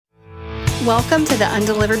Welcome to the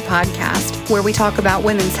Undelivered Podcast, where we talk about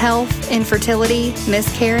women's health, infertility,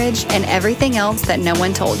 miscarriage, and everything else that no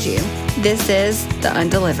one told you. This is the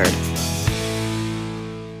Undelivered.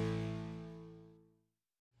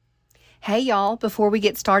 Hey y'all, before we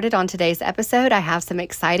get started on today's episode, I have some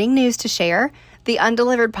exciting news to share. The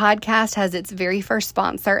Undelivered Podcast has its very first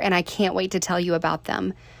sponsor, and I can't wait to tell you about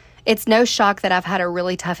them. It's no shock that I've had a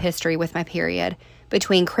really tough history with my period.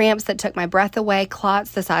 Between cramps that took my breath away,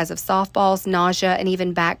 clots the size of softballs, nausea, and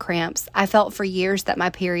even back cramps, I felt for years that my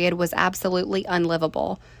period was absolutely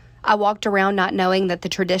unlivable. I walked around not knowing that the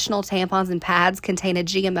traditional tampons and pads contain a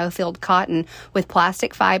GMO-filled cotton with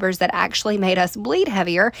plastic fibers that actually made us bleed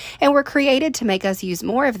heavier and were created to make us use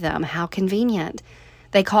more of them. How convenient.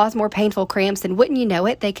 They cause more painful cramps, and wouldn't you know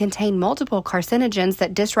it, they contain multiple carcinogens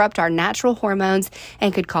that disrupt our natural hormones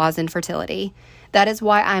and could cause infertility. That is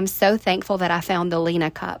why I'm so thankful that I found the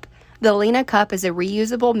Lena Cup. The Lena Cup is a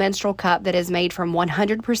reusable menstrual cup that is made from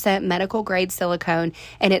 100% medical-grade silicone,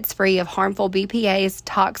 and it's free of harmful BPAs,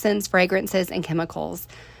 toxins, fragrances, and chemicals.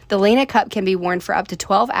 The Lena Cup can be worn for up to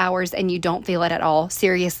 12 hours, and you don't feel it at all.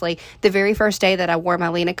 Seriously, the very first day that I wore my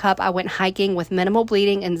Lena Cup, I went hiking with minimal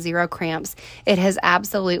bleeding and zero cramps. It has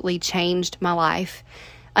absolutely changed my life.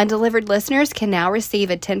 Undelivered listeners can now receive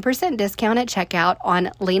a 10% discount at checkout on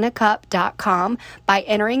lenacup.com by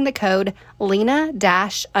entering the code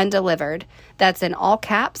Lena-Undelivered. That's in all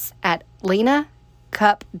caps at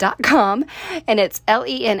lenacup.com, and it's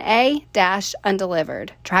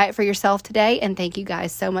Lena-Undelivered. Try it for yourself today, and thank you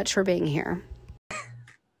guys so much for being here.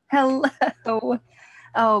 Hello.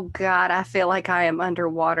 Oh God, I feel like I am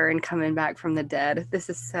underwater and coming back from the dead. This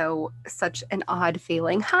is such an odd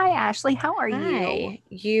feeling. Hi, Ashley. How are you?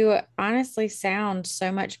 You honestly sound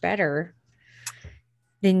so much better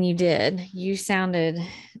than you did. You sounded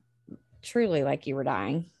truly like you were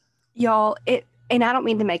dying. Y'all, and I don't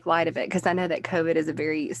mean to make light of it because I know that COVID is a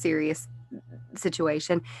very serious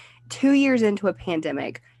situation. 2 years into a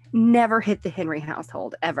pandemic, never hit the Henry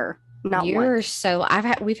household ever. Not once.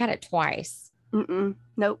 We've had it twice.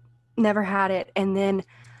 Nope, never had it. And then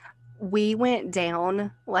we went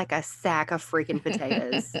down like a sack of freaking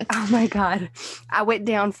potatoes. Oh my God. I went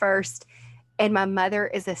down first, and my mother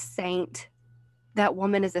is a saint. That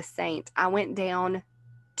woman is a saint. I went down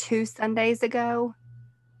 2 Sundays ago,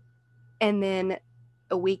 and then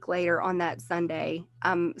a week later on that Sunday,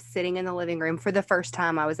 I'm sitting in the living room. For the first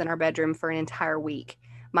time, I was in our bedroom for an entire week.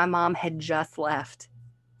 My mom had just left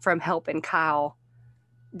from helping Kyle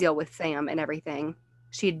deal with Sam and everything.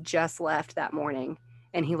 She had just left that morning,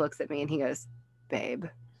 and he looks at me and he goes, "Babe,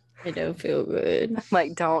 I don't feel good." I'm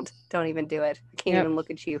like, don't even do it. I can't even look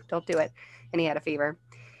at you. Don't do it. And he had a fever.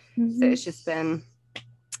 So it's just been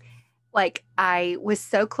like, I was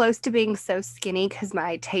so close to being so skinny because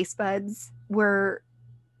my taste buds were.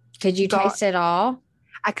 Could you taste it all?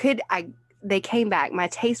 I could. They came back. My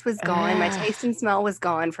taste was gone. My taste and smell was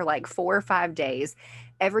gone for like 4 or 5 days.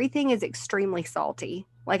 Everything is extremely salty.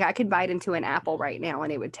 Like, I could bite into an apple right now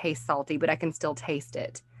and it would taste salty, but I can still taste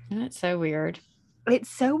it. That's so weird.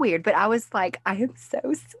 It's so weird. But I was like, I am so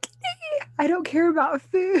skinny. I don't care about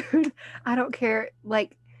food. I don't care.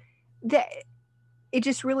 Like, that. It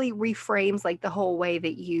just really reframes like the whole way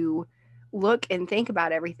that you look and think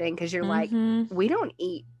about everything. Because you're like, we don't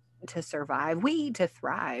eat to survive. We eat to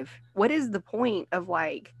thrive. What is the point of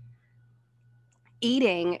like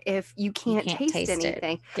eating if you can't taste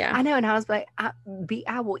anything? Yeah, I know. And I was like, I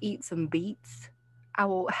will eat some beets. I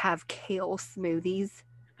will have kale smoothies.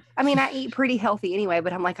 I mean, I eat pretty healthy anyway,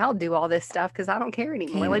 but I'm like, I'll do all this stuff because I don't care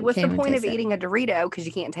anymore. Like, what's the point of eating a Dorito because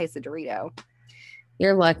you can't taste the Dorito?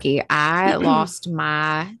 You're lucky. I lost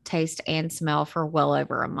my taste and smell for well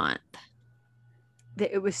over a month.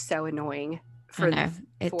 It was so annoying for it's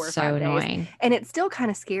 4 or 5 so days. Annoying. And it's still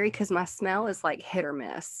kind of scary because my smell is like hit or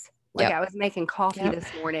miss. Like, I was making coffee this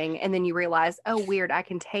morning, and then you realize, oh, weird, I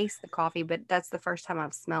can taste the coffee, but that's the first time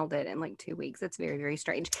I've smelled it in like 2 weeks. It's very, very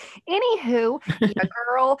strange. Anywho, your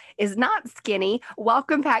girl is not skinny.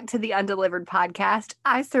 Welcome back to the Undelivered Podcast.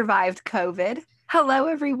 I survived COVID. Hello,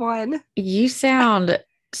 everyone. You sound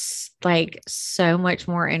like so much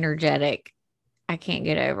more energetic. I can't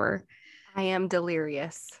get over. I am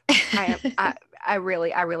delirious. I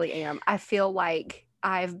really am. I feel like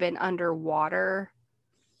I've been underwater.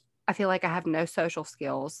 I feel like I have no social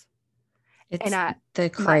skills. It's the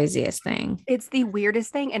craziest thing. It's the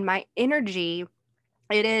weirdest thing. And my energy,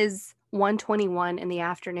 it is 1:21 in the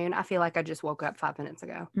afternoon. I feel like I just woke up 5 minutes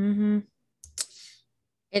ago.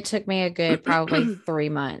 It took me a good probably 3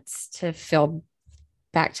 months to feel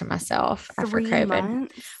back to myself after COVID.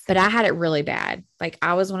 Months? But I had it really bad. Like,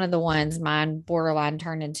 I was one of the ones, mine borderline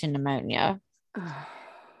turned into pneumonia.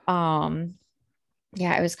 Um,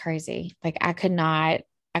 yeah, it was crazy. Like I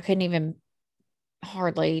couldn't even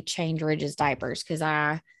hardly change Ridge's diapers because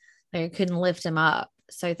I couldn't lift him up.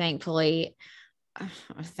 So thankfully,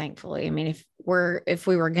 I mean, if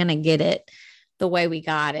we were gonna get it the way we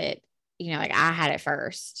got it, like I had it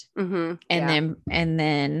first, and Yeah.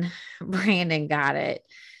 then Brandon got it.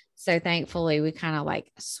 So thankfully, we kind of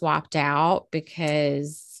like swapped out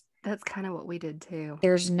because That's kind of what we did too.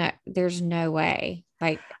 there's no way.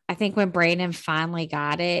 Like I think when Brandon finally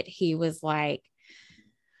got it, he was like,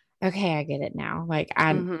 "Okay, I get it now. Like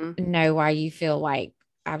I Mm-hmm. know why you feel like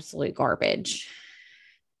absolute garbage."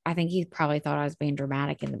 I think he probably thought I was being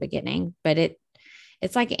dramatic in the beginning, but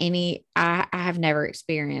it's like I have never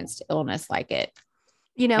experienced illness like it.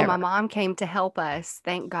 My Never. mom came to help us.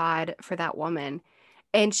 Thank God for that woman.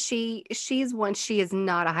 And she is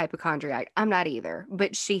not a hypochondriac. I'm not either,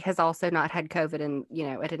 but she has also not had COVID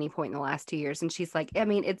at any point in the last 2 years. And she's like, I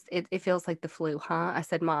mean, it feels like the flu, huh? I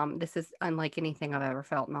said, Mom, this is unlike anything I've ever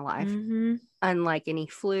felt in my life. Mm-hmm. Unlike any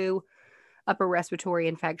flu, upper respiratory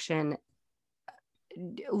infection.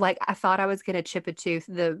 Like I thought I was going to chip a tooth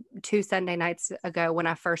the 2 Sunday nights ago when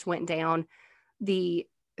I first went down. The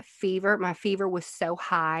my fever was so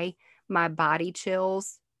high, my body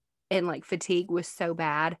chills and like fatigue was so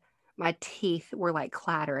bad. My teeth were like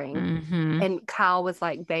clattering. Mm-hmm. And Kyle was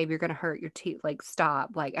like, "Babe, you're gonna hurt your teeth. Like,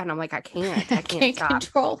 stop." Like, and I'm like, I can't Can't stop.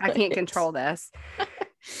 control I can't it. control this.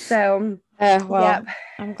 So, Well, yep,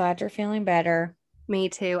 I'm glad you're feeling better. me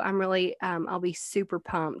too. I'm really, I'll be super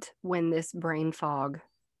pumped when this brain fog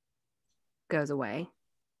goes away.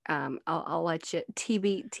 I'll let you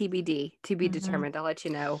TBD to be Mm-hmm. determined. I'll let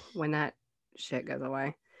you know when that shit goes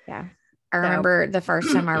away. Yeah. I So, remember the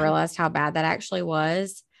first time I realized how bad that actually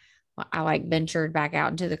was. I like ventured back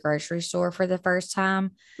out into the grocery store for the first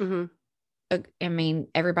time. hmm I mean,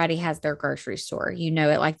 everybody has their grocery store. You know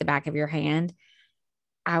it like the back of your hand.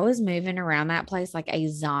 I was moving around that place like a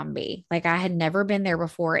zombie. Like I had never been there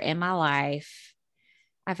before in my life.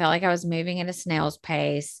 I felt like I was moving at a snail's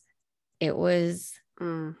pace. It was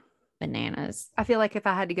mm. bananas. I feel like if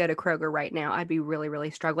I had to go to Kroger right now, I'd be really,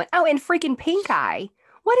 really struggling. Oh, and freaking pink eye.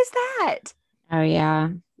 What is that? Oh, yeah.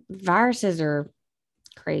 Viruses are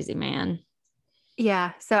crazy, man.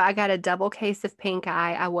 Yeah. So I got a double case of pink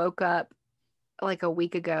eye. I woke up like a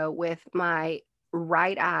week ago with my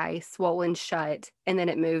right eye swollen shut, and then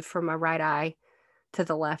it moved from my right eye to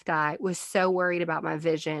the left eye. Was so worried about my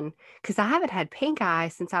vision because I haven't had pink eye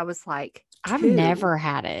since I was like I've 2. never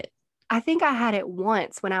had it. I think I had it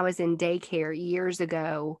once when I was in daycare years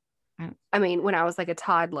ago. I- I mean, when I was like a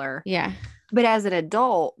toddler. Yeah. But as an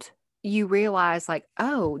adult, you realize like,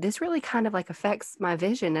 oh, this really kind of like affects my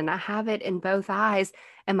vision and I have it in both eyes.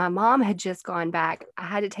 And my mom had just gone back. I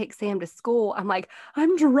had to take Sam to school. I'm like,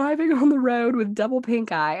 I'm driving on the road with double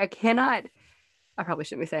pink eye. I probably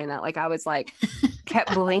shouldn't be saying that. Like I was like,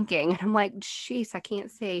 kept blinking. And I'm like, jeez, I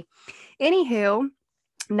can't see. Anywho,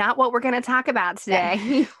 not what we're going to talk about Yeah.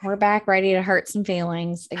 today. We're back ready to hurt some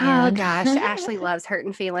feelings Oh again. gosh, Ashley loves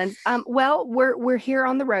hurting feelings. Well, we're here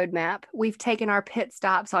on the roadmap. We've taken our pit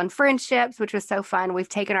stops on friendships, which was so fun. We've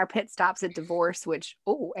taken our pit stops at divorce, which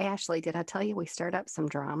Ashley, did I tell you we stirred up some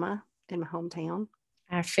drama in my hometown?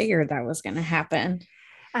 I figured that was going to happen.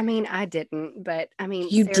 I mean, I didn't, but I mean,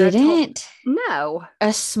 You Sarah told didn't? no.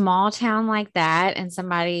 A small town like that, and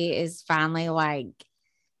somebody is finally like,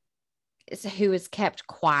 who is kept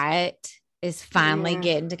quiet, is finally Yeah.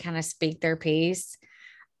 getting to kind of speak their piece.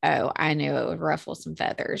 Oh, I knew it would ruffle some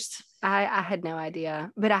feathers. I had no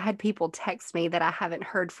idea, but I had people text me that I haven't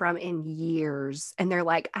heard from in years. And they're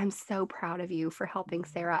like, I'm so proud of you for helping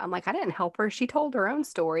Sarah. I'm like, I didn't help her. She told her own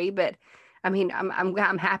story, but I mean,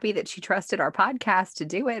 I'm happy that she trusted our podcast to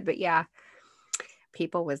do it. But yeah,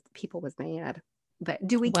 people was mad. But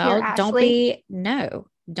do we care, Well, Ashley?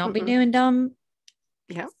 don't be Mm-mm. doing dumb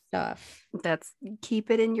Yeah, stuff. that's keep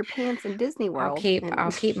it in your pants in Disney World. And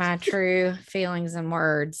I'll keep my true feelings and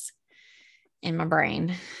words in my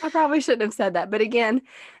brain. I probably shouldn't have said that, but again,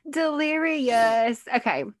 delirious.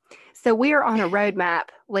 Okay. So we are on a roadmap,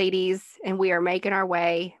 ladies, and we are making our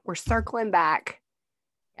way. We're circling back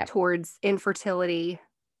Yep. towards infertility.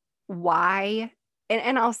 Why?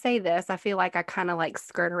 And I'll say this, I feel like I kind of like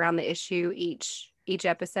skirt around the issue each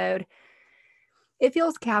episode. It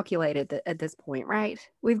feels calculated at this point, right?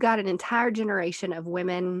 We've got an entire generation of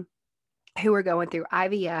women who are going through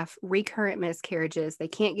IVF, recurrent miscarriages. They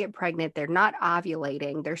can't get pregnant. They're not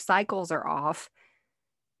ovulating. Their cycles are off.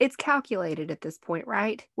 It's calculated at this point,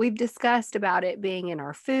 right? We've discussed about it being in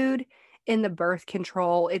our food in the birth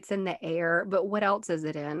control, it's in the air, but what else is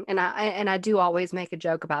it in? And I do always make a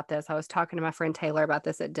joke about this. I was talking to my friend Taylor about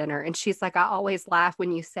this at dinner, and she's like, I always laugh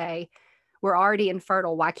when you say we're already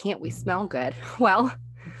infertile. Why can't we smell good? Well,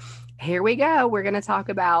 here we go. We're going to talk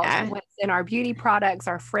about Yeah. what's in our beauty products,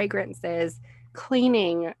 our fragrances,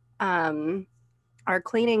 cleaning, our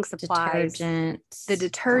cleaning supplies, Detergents. the All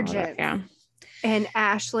that, detergents. yeah. And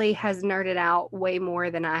Ashley has nerded out way more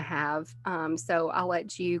than I have. So I'll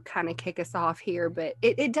let you kind of kick us off here. But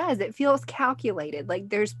it does. It feels calculated. Like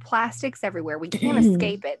there's plastics everywhere. We can't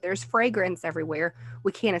escape it. There's fragrance everywhere.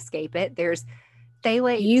 We can't escape it. There's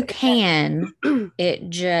phthalates. You can. It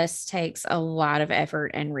just takes a lot of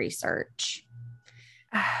effort and research.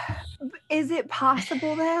 Is it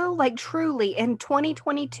possible though? Like truly in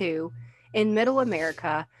 2022 in middle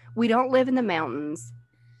America, we don't live in the mountains.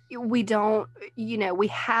 We don't, we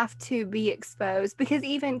have to be exposed because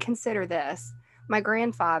even consider this. My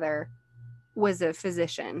grandfather was a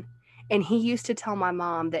physician and he used to tell my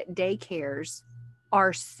mom that daycares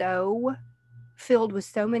are so filled with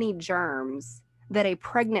so many germs that a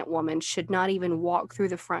pregnant woman should not even walk through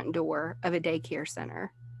the front door of a daycare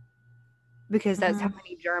center because that's how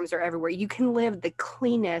many germs are everywhere. You can live the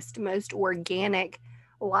cleanest, most organic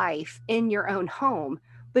life in your own home.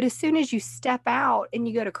 But as soon as you step out and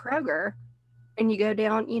you go to Kroger and you go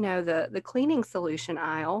down, the cleaning solution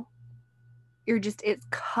aisle, it's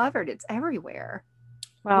covered. It's everywhere.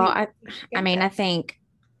 Well, I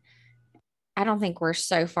don't think we're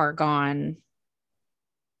so far gone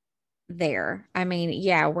there. I mean,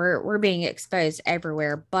 yeah, we're being exposed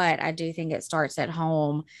everywhere, but I do think it starts at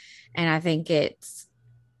home. And I think it's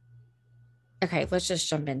okay. Let's just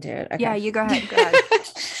jump into it. Okay. Yeah, you go ahead.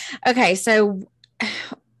 Okay. So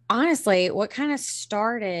honestly, what kind of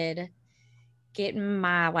started getting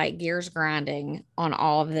my like gears grinding on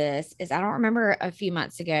all of this is I don't remember a few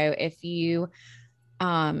months ago if you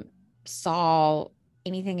saw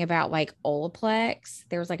anything about like Olaplex.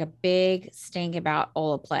 There was like a big stink about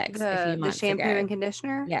Olaplex a few months the shampoo ago. and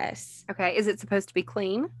conditioner. Yes. Okay. Is it supposed to be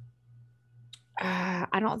clean?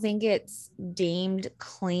 I don't think it's deemed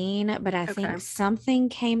clean, but I think something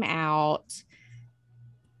came out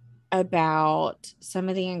about some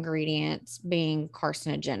of the ingredients being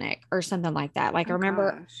carcinogenic or something like that. Like I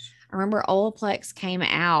remember Olaplex came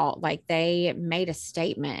out, like they made a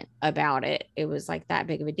statement about it. It was like that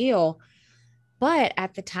big of a deal. But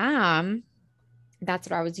at the time, that's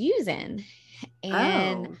what I was using.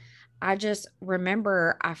 And I just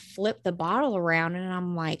remember I flipped the bottle around and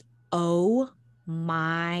I'm like, oh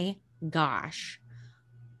my gosh,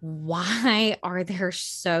 why are there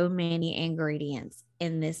so many ingredients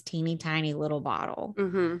in this teeny tiny little bottle?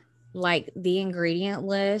 Mm-hmm. Like the ingredient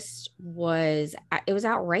list was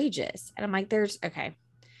outrageous. And I'm like, there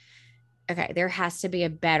has to be a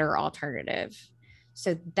better alternative.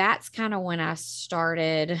 So that's kind of when I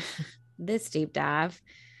started this deep dive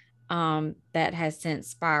that has since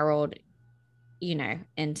spiraled,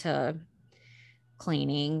 into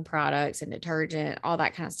cleaning products and detergent, all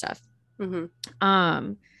that kind of stuff.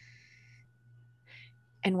 Mm-hmm.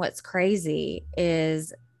 And what's crazy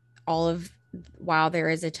is while there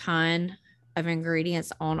is a ton of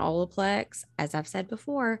ingredients on Olaplex, as I've said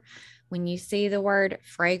before, when you see the word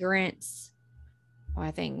fragrance, well,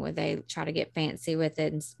 I think when they try to get fancy with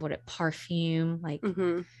it and perfume, like,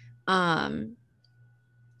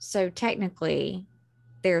 so technically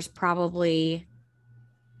there's probably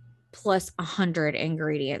plus 100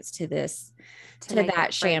 ingredients to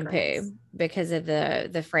that shampoo because of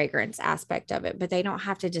the fragrance aspect of it, but they don't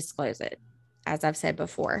have to disclose it, as I've said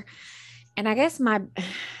before. And I guess my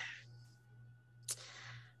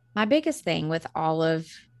biggest thing with all of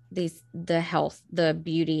the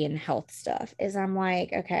beauty and health stuff is I'm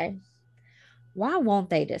like, okay, why won't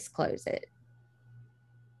they disclose it?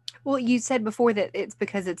 Well, you said before that it's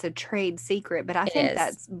because it's a trade secret, but I think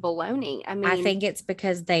that's baloney. I mean, I think it's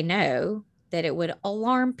because they know that it would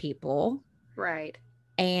alarm people. Right.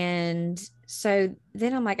 And so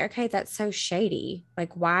then I'm like, okay, that's so shady.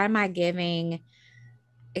 Like, why am I giving,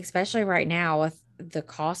 especially right now with the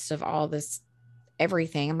cost of all this,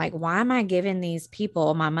 everything, I'm like, why am I giving these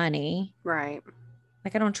people my money? Right.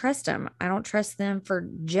 Like, I don't trust them. I don't trust them for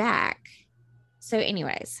jack. So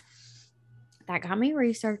anyways, that got me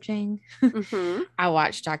researching. Mm-hmm. I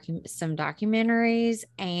watched some documentaries,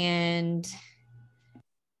 and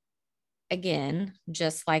again,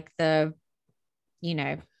 just like the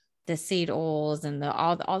seed oils and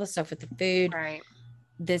all the stuff with the food. Right.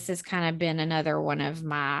 This has kind of been another one of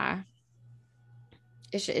my,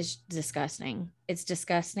 it's disgusting. It's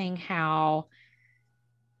disgusting how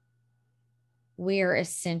we're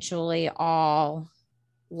essentially all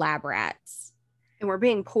lab rats. And we're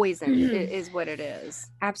being poisoned is what it is.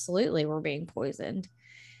 Absolutely, we're being poisoned.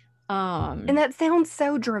 And that sounds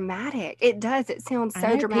so dramatic. It does. It sounds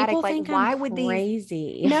so dramatic. People like, think why I'm would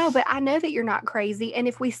crazy. No, but I know that you're not crazy. And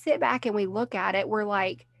if we sit back and we look at it, we're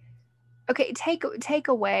like, okay, take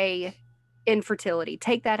away infertility.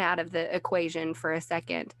 Take that out of the equation for a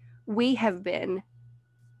second. We have been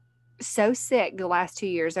so sick the last 2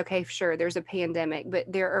 years. Okay, sure, there's a pandemic,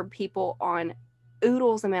 but there are people on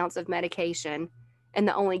oodles amounts of medication, and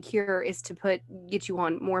the only cure is to get you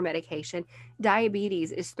on more medication.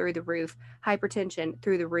 Diabetes is through the roof, hypertension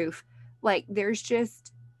through the roof. Like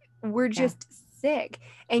we're just sick.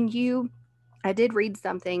 And I did read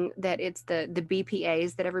something that it's the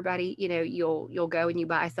BPAs that everybody, you'll go and you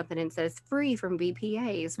buy something and it says free from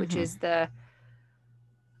BPAs, which is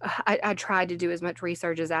I tried to do as much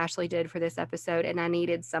research as Ashley did for this episode, and I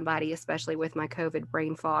needed somebody, especially with my COVID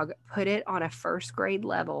brain fog, put it on a first grade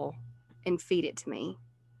level and feed it to me.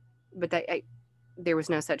 But there was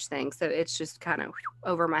no such thing. So it's just kind of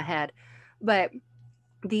over my head. But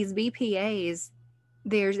these BPAs,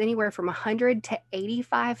 there's anywhere from 100 to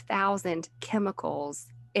 85,000 chemicals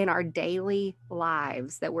in our daily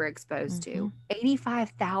lives that we're exposed to.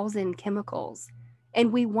 85,000 chemicals.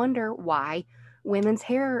 And we wonder why women's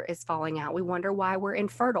hair is falling out. We wonder why we're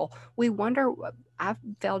infertile. We wonder, I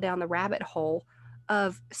fell down the rabbit hole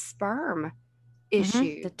of sperm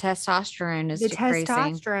issues. The testosterone is decreasing.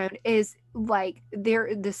 Testosterone is like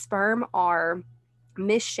the sperm are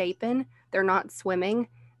misshapen. They're not swimming.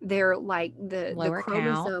 They're like the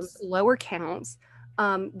chromosomes, lower counts.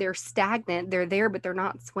 They're stagnant. They're there, but they're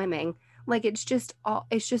not swimming. Like it's just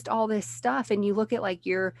all this stuff. And you look at like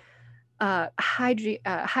your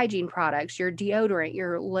hygiene products, your deodorant,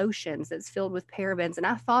 your lotions that's filled with parabens. And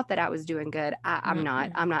I thought that I was doing good. I'm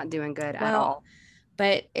not doing good at all.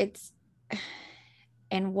 But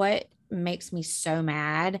and what makes me so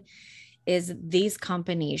mad is these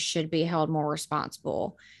companies should be held more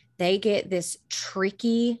responsible. They get this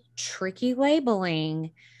tricky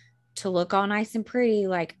labeling to look all nice and pretty,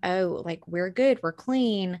 like, oh, like we're good, we're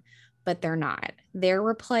clean, but they're not.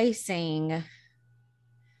 They're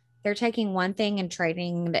taking one thing and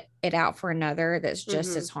trading it out for another that's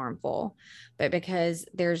just as harmful. But because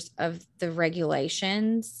of the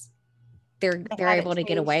regulations, they're able to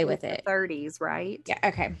get away with it. 30s, right? Yeah.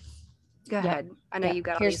 Okay. Go ahead. I know you've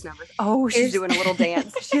got all these numbers. Oh, she's doing a little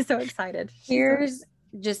dance. She's so excited. Here's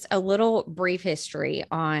just a little brief history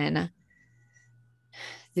on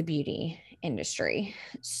the beauty industry.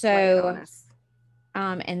 So,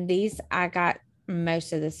 and these, I got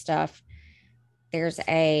most of this stuff. There's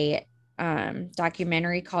a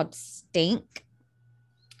documentary called Stink,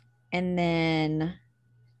 and then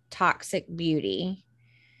Toxic Beauty.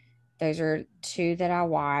 Those are two that I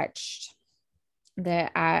watched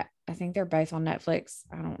that I think they're both on Netflix.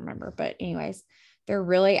 I don't remember, but anyways, they're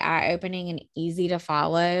really eye-opening and easy to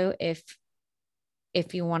follow if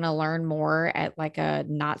you want to learn more at like a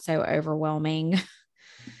not so overwhelming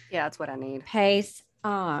that's what I need pace.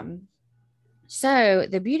 So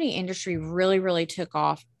the beauty industry really, really took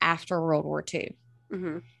off after World War II.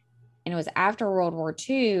 And it was after World War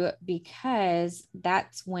II because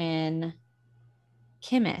that's when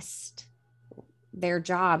chemists, their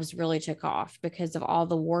jobs really took off because of all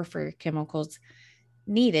the warfare chemicals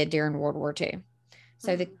needed during World War II.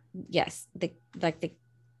 So the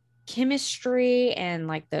chemistry and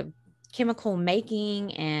like the chemical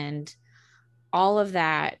making and all of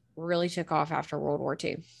that really took off after World War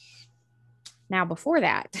II. Now, before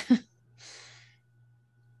that,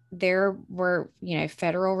 there were,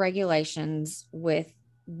 federal regulations with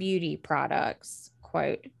beauty products,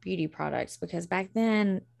 quote, beauty products, because back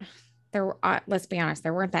then there were, let's be honest,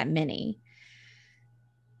 there weren't that many.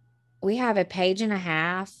 We have a page and a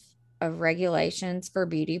half of regulations for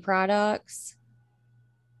beauty products,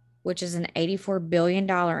 which is an $84 billion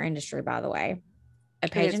industry, by the way. A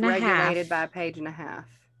page and a half. Regulated by a page and a half.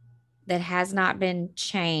 That has not been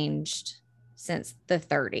changed since the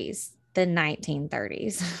 30s, the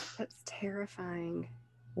 1930s. That's terrifying.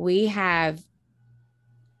 We have,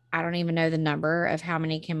 I don't even know the number of how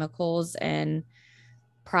many chemicals and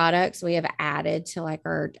products we have added to like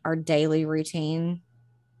our daily routine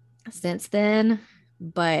since then,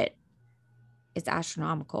 but it's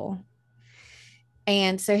astronomical.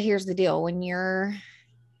 And so here's the deal. When you're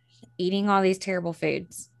eating all these terrible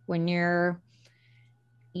foods, when you're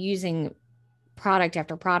using product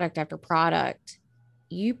after product after product,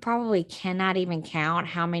 you probably cannot even count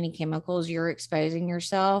how many chemicals you're exposing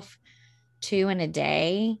yourself to in a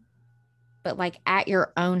day, but like at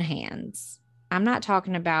your own hands. I'm not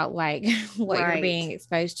talking about like what you're being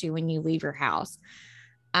exposed to when you leave your house.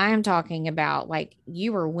 I'm talking about like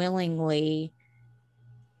you were willingly,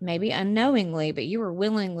 maybe unknowingly, but you were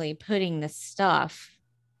willingly putting the stuff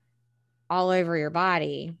all over your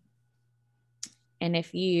body. And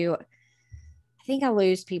if you, I think I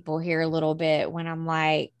lose people here a little bit when I'm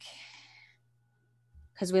like,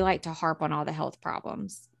 because we like to harp on all the health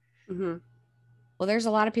problems. Mm-hmm. Well, there's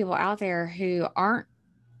a lot of people out there who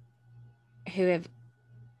have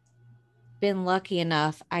been lucky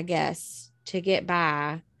enough, I guess, to get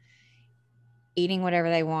by eating whatever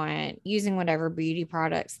they want, using whatever beauty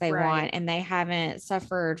products they Right. want, and they haven't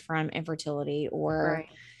suffered from infertility or Right.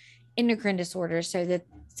 endocrine disorders, so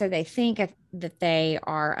they think that they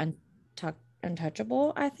are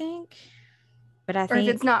untouchable, I think. But I Or if it's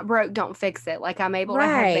think not broke, don't fix it. Like I'm able to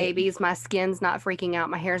have right, babies, my skin's not freaking out,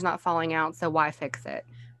 my hair's not falling out, so why fix it?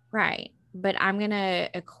 right. But I'm going to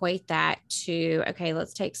equate that to, okay,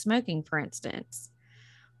 let's take smoking, for instance.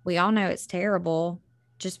 We all know it's terrible.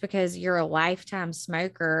 Just because you're a lifetime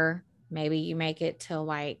smoker, maybe you make it till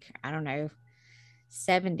like, I don't know,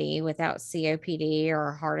 70 without COPD or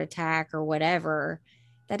a heart attack or whatever.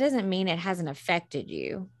 That doesn't mean it hasn't affected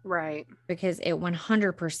you, Right. because it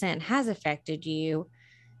 100% has affected you.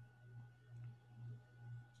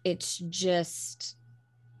 It's just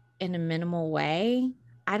in a minimal way.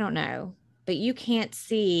 I don't know, but you can't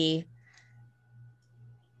see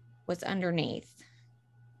what's underneath,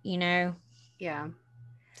 you know? Yeah.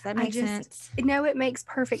 Does that I make just sense? no, it makes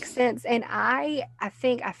perfect sense. And I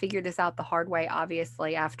think I figured this out the hard way,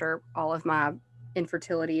 obviously, after all of my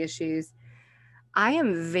infertility issues. I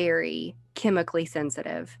am very chemically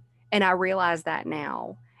sensitive. And I realize that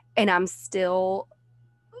now. And I'm still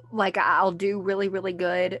like I'll do really, really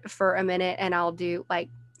good for a minute and I'll do like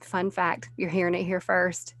fun fact, you're hearing it here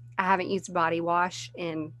first. I haven't used body wash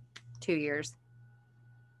in 2 years.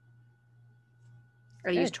 I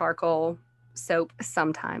use Good. charcoal soap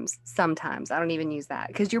sometimes. Sometimes I don't even use that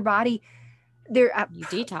because your body, there, You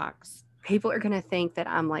detox. people are gonna think that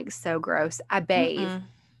I'm like so gross. I bathe, Mm-mm.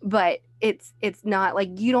 but it's not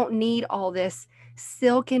like you don't need all this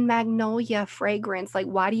silk and magnolia fragrance. Like,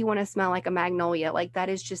 why do you want to smell like a magnolia? Like that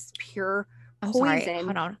is just pure I'm sorry. poison.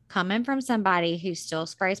 Hold on. Coming from somebody who still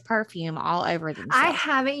sprays perfume all over I themselves.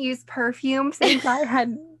 haven't used perfume since I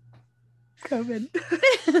had COVID.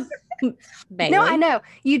 No, I Bailey. know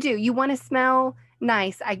you do. You want to smell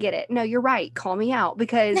nice. I get it. No, you're right. Call me out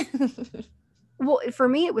because, well, for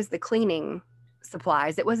me, it was the cleaning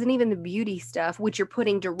supplies. It wasn't even the beauty stuff, which you're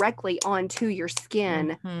putting directly onto your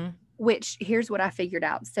skin. Mm-hmm. Which here's what I figured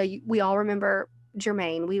out. So we all remember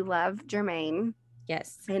Jermaine. We love Jermaine.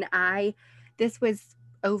 Yes. And this was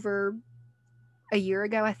over a year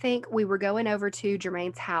ago, I think. We were going over to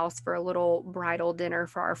Jermaine's house for a little bridal dinner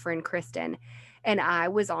for our friend Kristen. And I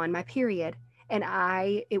was on my period. And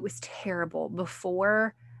it was terrible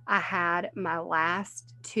before I had my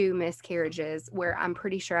last two miscarriages, where I'm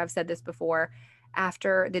pretty sure I've said this before.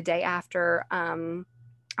 After the day after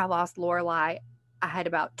I lost Lorelai, I had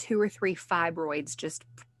about 2 or 3 fibroids just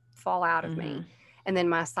fall out of Mm-hmm. me. And then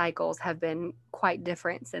my cycles have been quite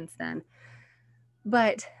different since then.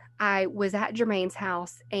 But I was at Jermaine's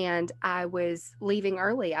house and I was leaving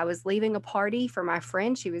early. I was leaving a party for my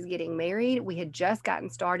friend. She was getting married. We had just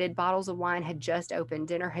gotten started. Bottles of wine had just opened.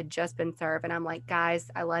 Dinner had just been served. And I'm like,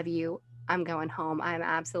 guys, I love you. I'm going home. I'm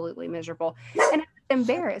absolutely miserable. And I was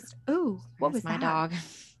embarrassed. Ooh, what That's was my that? dog.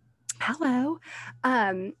 Hello.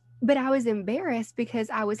 But I was embarrassed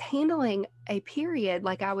because I was handling a period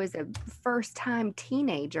like I was a first time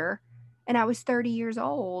teenager and I was 30 years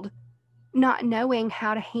old, not knowing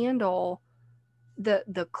how to handle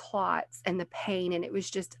the clots and the pain, and it was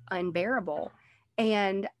just unbearable.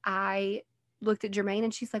 And I looked at Jermaine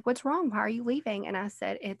and she's like, "What's wrong? Why are you leaving?" And I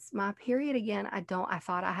said, "It's my period again. I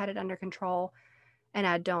thought I had it under control and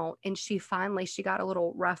I don't." And she got a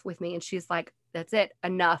little rough with me and she's like, "That's it.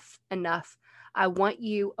 Enough. Enough. I want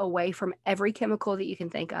you away from every chemical that you can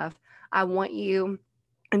think of. I want you."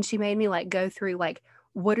 And she made me like go through like,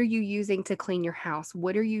 what are you using to clean your house?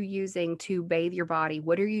 What are you using to bathe your body?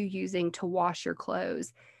 What are you using to wash your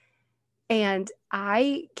clothes? And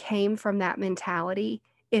I came from that mentality.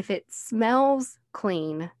 If it smells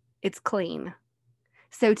clean, it's clean.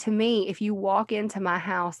 So to me, if you walk into my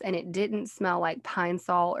house and it didn't smell like Pine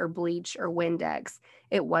Sol or bleach or Windex,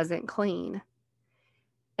 it wasn't clean.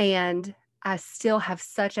 And I still have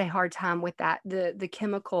such a hard time with that. The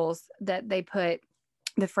chemicals that they put,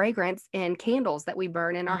 the fragrance in candles that we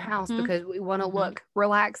burn in our house Mm-hmm. because we want to Mm-hmm. look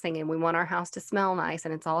relaxing and we want our house to smell nice,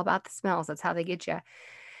 and it's all about the smells. That's how they get you.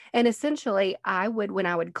 And essentially, when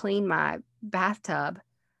I would clean my bathtub,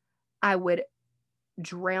 I would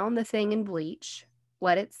drown the thing in bleach,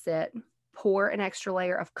 let it sit, pour an extra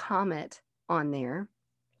layer of Comet on there.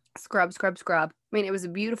 Scrub, scrub, scrub. I mean, it was a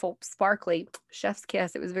beautiful, sparkly chef's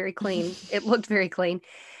kiss. It was very clean. It looked very clean.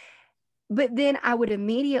 But then I would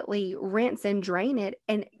immediately rinse and drain it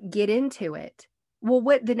and get into it. Well,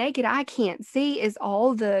 what the naked eye can't see is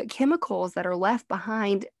all the chemicals that are left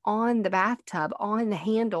behind on the bathtub, on the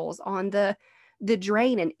handles, on the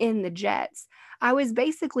drain and in the jets. I was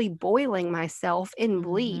basically boiling myself in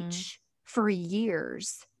bleach for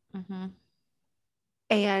years.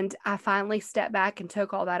 And I finally stepped back and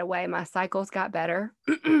took all that away. My cycles got better.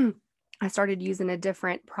 I started using a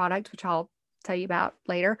different product, which I'll tell you about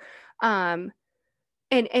later. And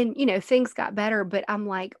you know, things got better, but I'm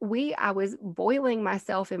like, I was boiling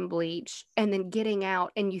myself in bleach and then getting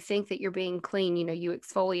out, and you think that you're being clean, you know, you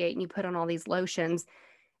exfoliate and you put on all these lotions,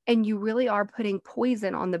 and you really are putting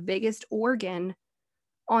poison on the biggest organ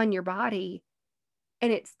on your body.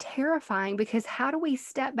 And it's terrifying because how do we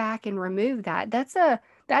step back and remove that? That's a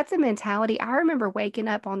mentality. I remember waking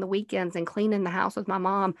up on the weekends and cleaning the house with my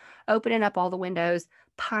mom, opening up all the windows,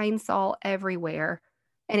 Pine Sol everywhere,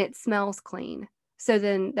 and it smells clean. So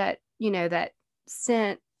then that, you know, that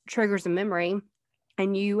scent triggers a memory,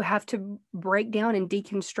 and you have to break down and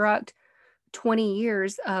deconstruct 20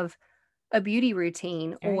 years of a beauty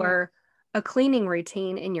routine or a cleaning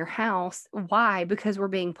routine in your house. Why? Because we're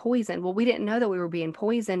being poisoned. Well, we didn't know that we were being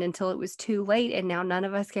poisoned until it was too late. And now none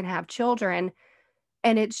of us can have children.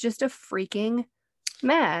 And it's just a freaking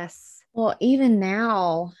mess. Well, even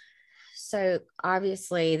now, so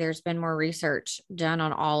obviously there's been more research done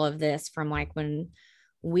on all of this from like when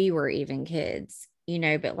we were even kids, you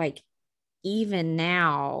know, but like even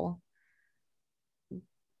now,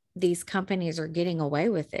 these companies are getting away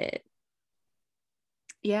with it.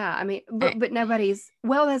 Yeah, I mean, but nobody's,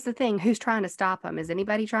 well, that's the thing. Who's trying to stop them? Is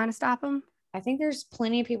anybody trying to stop them? I think there's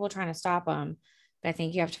plenty of people trying to stop them, but I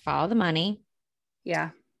think you have to follow the money.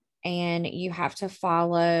 Yeah. And you have to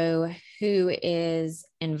follow who is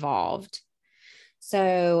involved.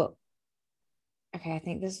 So, okay, I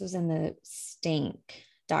think this was in the Stink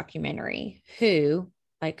documentary, WHO,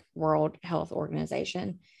 like World Health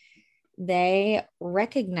Organization, they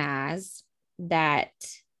recognize that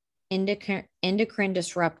endocrine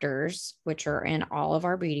disruptors, which are in all of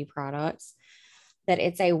our beauty products, that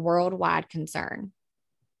it's a worldwide concern.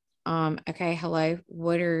 Okay, hello,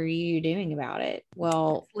 what are you doing about it?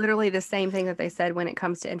 Well, it's literally the same thing that they said when it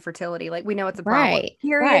comes to infertility. Like, we know it's a problem.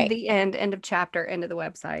 Period. Right. The end of chapter, end of the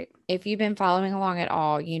website. If you've been following along at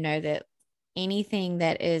all, you know that anything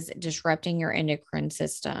that is disrupting your endocrine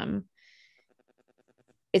system,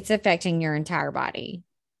 it's affecting your entire body.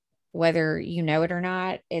 Whether you know it or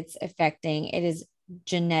not, it is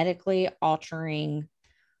genetically altering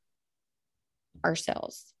our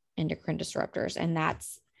cells, endocrine disruptors. And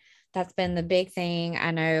that's been the big thing.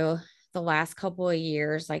 I know the last couple of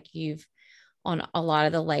years, like on a lot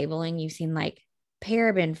of the labeling, you've seen like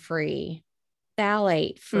paraben free,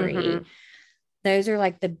 phthalate free. Those are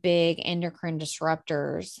like the big endocrine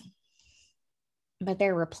disruptors, but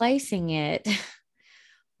they're replacing it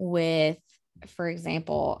with, for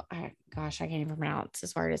example, I can't even pronounce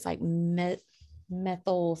this word. It's like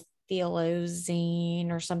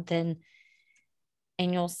methylthiazine or something.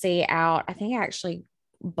 And you'll see out, I think I actually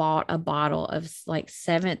bought a bottle of like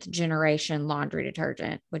 7th generation laundry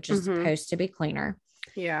detergent, which is supposed to be cleaner.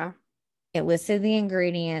 Yeah. It listed the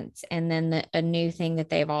ingredients, and then a new thing that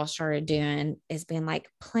they've all started doing is being like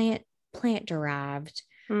plant derived,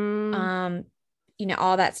 you know,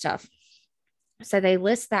 all that stuff. So they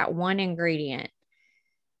list that one ingredient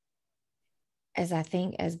as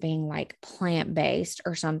being like plant-based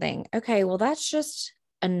or something. Okay, well, that's just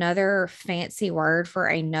another fancy word for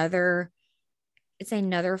another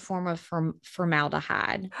form of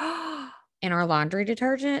formaldehyde in our laundry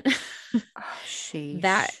detergent.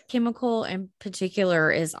 That chemical in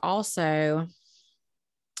particular is also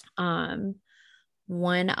so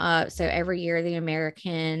every year the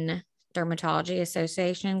American Dermatology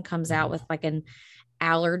Association comes out with like an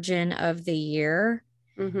allergen of the year.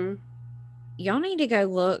 Y'all need to go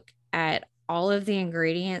look at all of the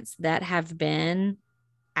ingredients that have been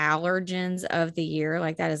allergens of the year.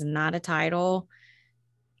 Like, that is not a title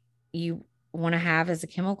you want to have as a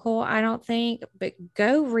chemical, I don't think, but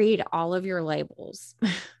go read all of your labels.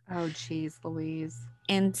 Oh, geez, Louise.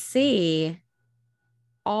 And see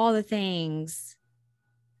all the things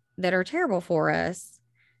that are terrible for us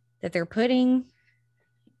that they're putting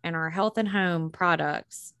in our health and home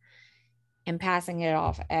products and passing it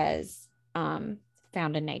off as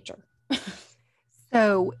found in nature.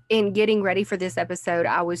 So in getting ready for this episode,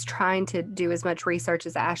 I was trying to do as much research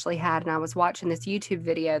as Ashley had, and I was watching this YouTube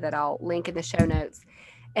video that I'll link in the show notes.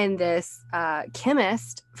 And this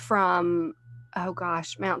chemist from, oh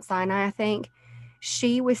gosh, Mount Sinai, I think,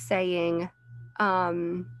 she was saying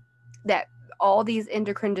that all these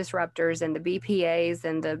endocrine disruptors and the BPAs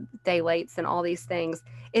and the phthalates and all these things,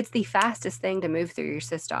 it's the fastest thing to move through your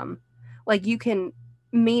system. Like you can,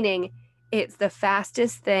 meaning it's the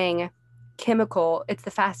fastest thing chemical, it's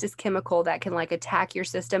the fastest chemical that can like attack your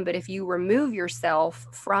system. But if you remove yourself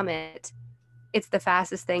from it, it's the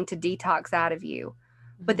fastest thing to detox out of you.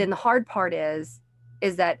 But then the hard part is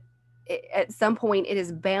that at some point it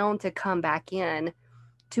is bound to come back in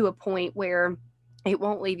to a point where it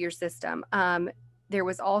won't leave your system. There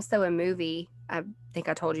was also a movie I think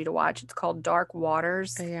I told you to watch. It's called Dark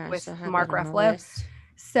Waters with Mark Ruffalo.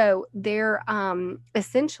 So they're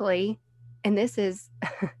essentially, and this is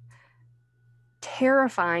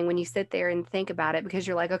terrifying when you sit there and think about it, because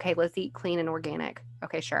you're like, okay, let's eat clean and organic.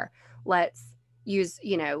 Okay, sure. Let's use,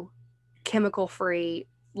 chemical free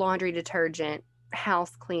laundry detergent,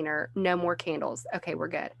 house cleaner, no more candles. Okay, we're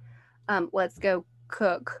good. Let's go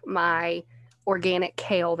cook my organic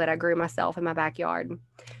kale that I grew myself in my backyard.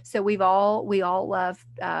 So we all love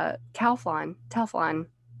Teflon,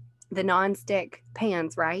 the nonstick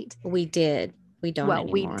pans, right? We did. We don't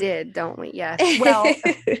anymore. We did, don't we? Yes. Well,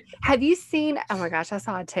 have you seen, oh my gosh, I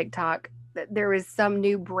saw a TikTok that there was some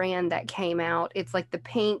new brand that came out. It's like the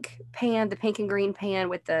pink and green pan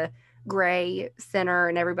with the gray center,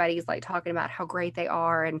 and everybody's like talking about how great they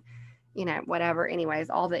are and, whatever. Anyways,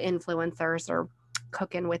 all the influencers are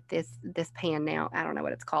cooking with this pan now. I don't know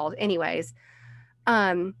what it's called. Anyways,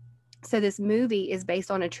 so this movie is based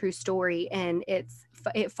on a true story, and it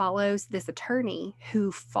follows this attorney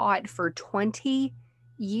who fought for 20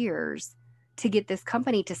 years to get this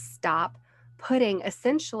company to stop putting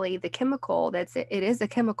essentially the chemical it is a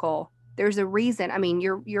chemical. There's a reason. I mean,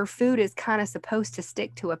 your food is kind of supposed to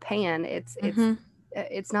stick to a pan.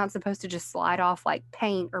 It's not supposed to just slide off like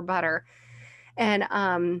paint or butter.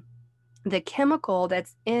 And the chemical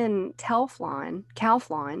that's in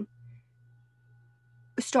Calphalon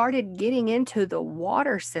started getting into the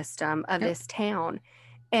water system of this town.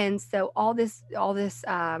 And so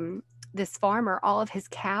this farmer, all of his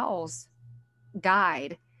cows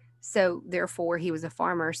died. So therefore he was a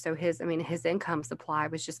farmer. So his income supply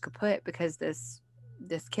was just kaput because this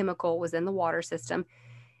chemical was in the water system.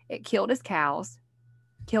 It killed his cows,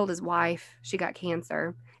 killed his wife. She got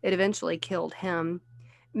cancer. It eventually killed him,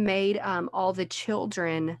 made all the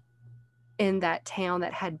children in that town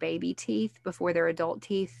that had baby teeth before their adult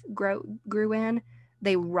teeth grew in,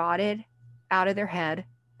 they rotted out of their head.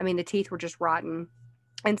 I mean, the teeth were just rotten.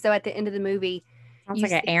 And so at the end of the movie, sounds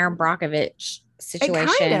like an Aaron Brockovich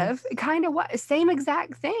situation. Kind of what same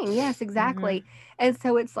exact thing. Yes, exactly. And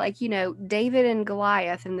so it's like, David and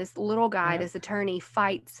Goliath, and this little guy, this attorney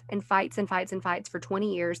fights for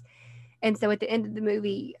 20 years. And so at the end of the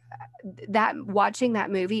movie, watching that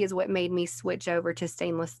movie is what made me switch over to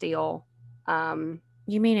stainless steel.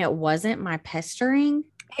 You mean it wasn't my pestering?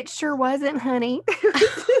 It sure wasn't, honey.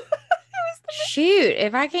 Shoot,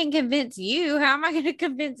 if I can't convince you, how am I going to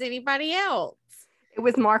convince anybody else? It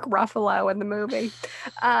was Mark Ruffalo in the movie.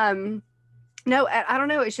 No, I don't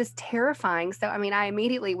know. It's just terrifying. So, I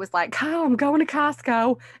immediately was like, oh, I'm going to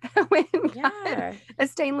Costco. I went and got a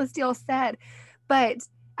stainless steel set. But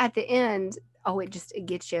at the end, it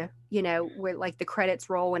gets you, where like the credits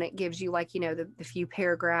roll and it gives you like, the few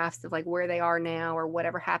paragraphs of like where they are now or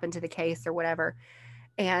whatever happened to the case or whatever.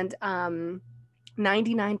 And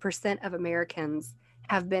 99% of Americans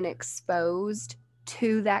have been exposed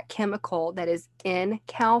to that chemical that is in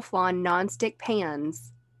Calphalon nonstick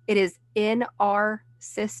pans. It is in our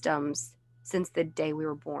systems since the day we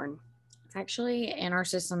were born. It's actually in our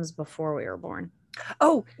systems before we were born.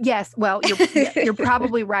 Oh, yes. Well, you're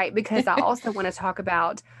probably right, because I also want to talk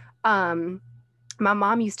about my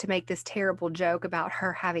mom used to make this terrible joke about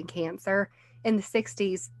her having cancer in the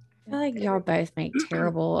 60s. I feel like y'all both make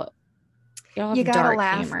terrible. Y'all have dark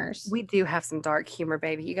laugh. Humors. We do have some dark humor,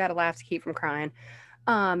 baby. You got to laugh to keep from crying.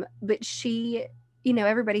 But she,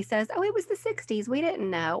 everybody says, oh, it was the 60s. We didn't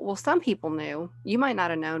know. Well, some people knew. You might not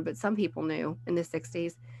have known, but some people knew in the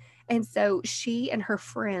 60s. And so she and her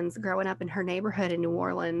friends growing up in her neighborhood in New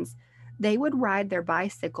Orleans, they would ride their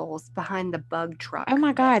bicycles behind the bug truck. Oh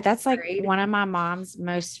my God. That's like one of my mom's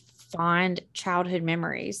most fond childhood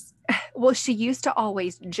memories. Well, she used to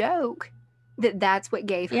always joke that that's what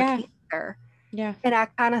gave her cancer. Yeah. And I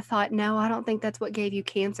kind of thought, no, I don't think that's what gave you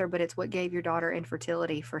cancer, but it's what gave your daughter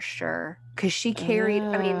infertility for sure. Because she carried,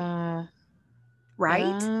 right?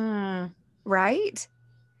 Right?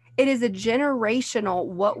 It is a generational,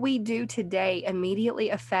 what we do today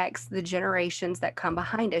immediately affects the generations that come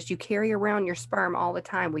behind us. You carry around your sperm all the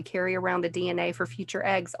time. We carry around the DNA for future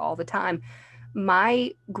eggs all the time.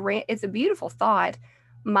 It's a beautiful thought.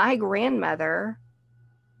 My grandmother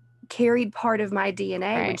carried part of my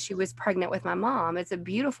DNA when she was pregnant with my mom. It's a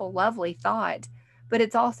beautiful, lovely thought, but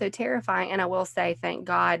it's also terrifying. And I will say, thank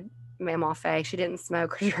God, Mama Faye, she didn't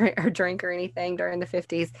smoke or drink or anything during the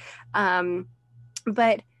 50s.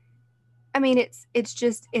 But I mean, it's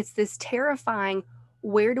this terrifying,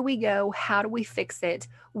 where do we go? How do we fix it?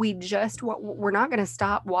 We're not going to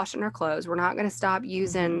stop washing our clothes. We're not going to stop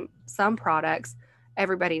using some products.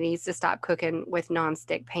 Everybody needs to stop cooking with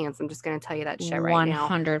nonstick pans. I'm just going to tell you that shit right now.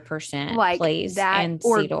 100%. Like please. that, and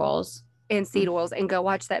seed oils. And seed oils. And go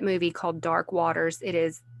watch that movie called Dark Waters. It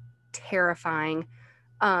is terrifying.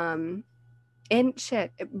 And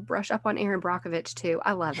shit, brush up on Erin Brockovich too.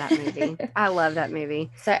 I love that movie. I love that movie.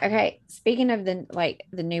 So, okay. Speaking of the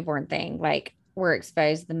newborn thing, like we're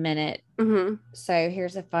exposed the minute. Mm-hmm. So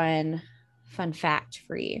here's a fun fact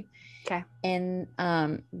for you. Okay. In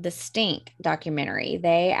the Stink documentary,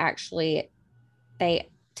 they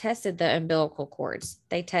tested the umbilical cords.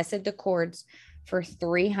 They tested the cords for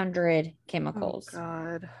 300 chemicals. Oh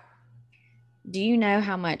God. Do you know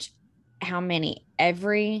how many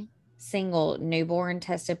every single newborn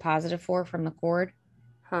tested positive for from the cord?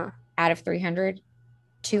 Out of 300,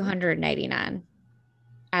 289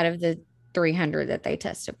 out of the 300 that they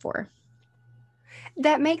tested for.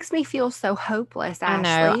 That makes me feel so hopeless,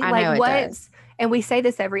 Ashley. I know it does. And we say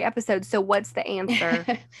this every episode. So what's the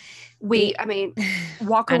answer?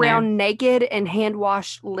 Walk around naked and hand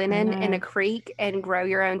wash linen in a creek and grow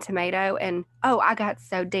your own tomato. And I got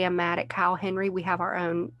so damn mad at Kyle Henry. We have our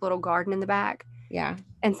own little garden in the back. Yeah.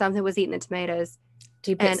 And something was eating the tomatoes.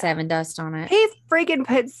 Do you put Sevin dust on it? He freaking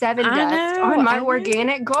put Sevin dust on my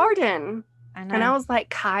organic garden. I know. And I was like,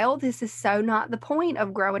 Kyle, this is so not the point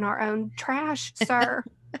of growing our own trash, sir.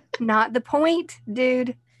 Not the point,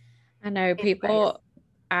 dude. I know people.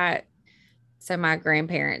 So my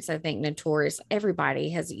grandparents, I think, notorious. Everybody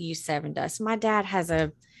has used Sevin dust. My dad has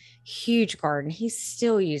a huge garden. He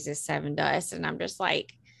still uses Sevin dust, and I'm just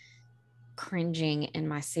like cringing in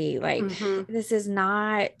my seat. Like, this is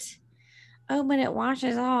not. Oh, when it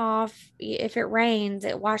washes off, if it rains,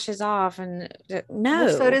 it washes off. And no.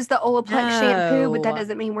 Well, so does the Olaplex shampoo, but that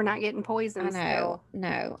doesn't mean we're not getting poisoned. I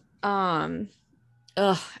know.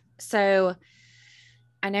 No. So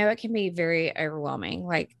I know it can be very overwhelming,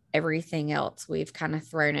 like everything else we've kind of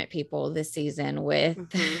thrown at people this season with,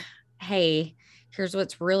 hey, here's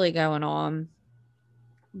what's really going on.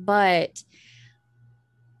 But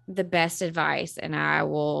the best advice, and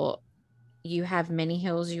you have many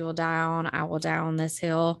hills you will die on. I will die on this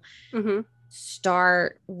hill.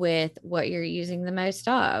 Start with what you're using the most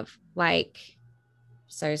of. Like,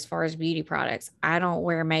 so as far as beauty products, I don't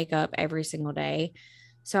wear makeup every single day.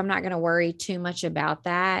 So I'm not going to worry too much about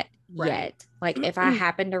that yet. Like if I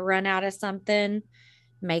happen to run out of something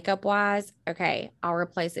makeup wise, okay, I'll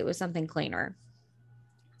replace it with something cleaner.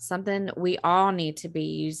 Something we all need to be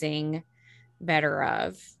using better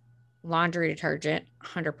of. Laundry detergent,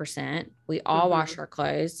 100%. We all wash our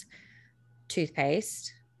clothes.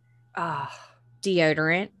 Toothpaste.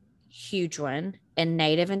 Deodorant, huge one. And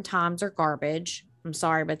Native and Tom's are garbage. I'm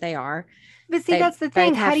sorry, but they are. But see, that's the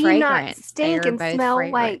thing. How do you not stink and smell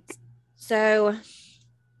like? So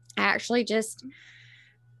I actually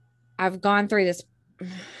I've gone through this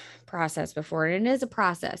process before, and it is a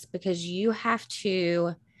process because you have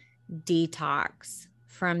to detox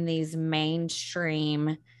from these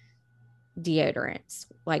mainstream deodorants,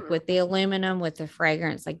 like with the aluminum, with the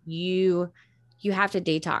fragrance, like you have to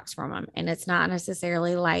detox from them. And it's not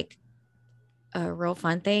necessarily like a real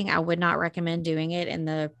fun thing. I would not recommend doing it in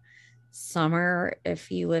the summer if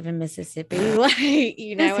you live in Mississippi, like,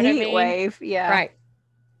 you know what I mean? Wave. Yeah. Right.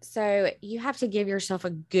 So you have to give yourself a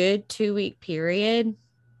good 2-week period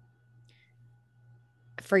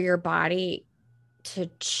for your body to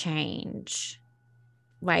change.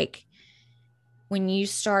 Like when you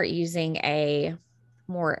start using a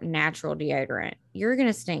more natural deodorant, you're going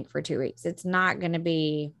to stink for 2 weeks. It's not going to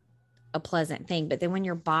be a pleasant thing. But then when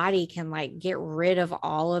your body can like get rid of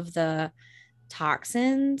all of the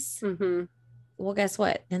toxins, well, guess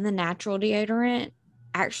what? Then the natural deodorant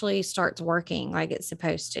actually starts working like it's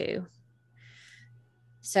supposed to.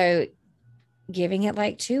 So giving it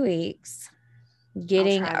like 2 weeks,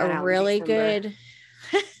 getting a really good.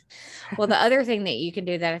 Well, the other thing that you can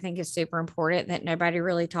do that I think is super important that nobody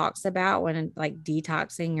really talks about when like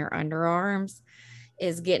detoxing your underarms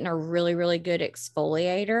is getting a really, really good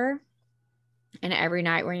exfoliator. And every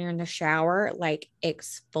night when you're in the shower, like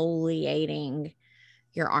exfoliating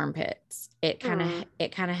your armpits. It kind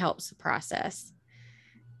of helps the process.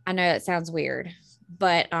 I know that sounds weird,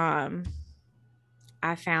 but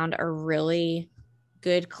I found a really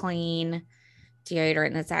good clean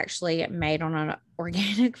deodorant that's actually made on an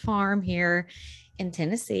organic farm here in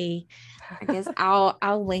Tennessee. I guess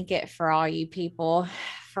I'll link it for all you people,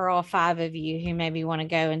 for all 5 of you who maybe want to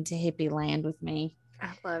go into hippie land with me. I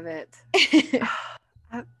love it.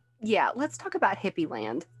 Yeah, let's talk about hippie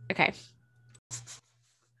land. Okay. I've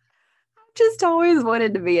just always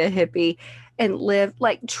wanted to be a hippie and live,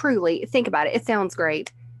 like, truly, think about it. It sounds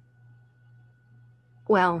great.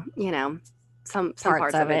 Well, you know, some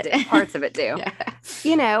parts of it do. Parts of it do. Yeah.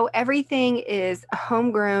 You know, everything is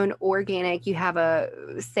homegrown, organic. You have a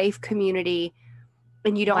safe community,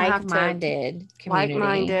 and you don't have to like-minded community.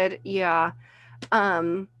 Like-minded, yeah.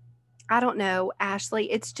 I don't know,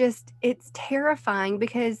 Ashley. It's terrifying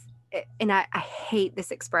because, and I hate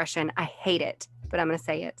this expression. I hate it, but I'm going to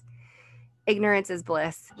say it. Ignorance is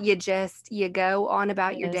bliss. You go on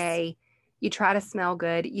about your day. You try to smell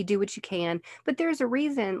good. You do what you can. But there's a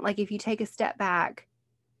reason, like if you take a step back,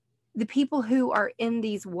 the people who are in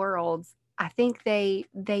these worlds, I think they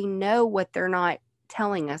know what they're not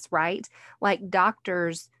telling us, right? Like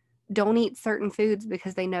doctors don't eat certain foods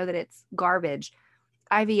because they know that it's garbage.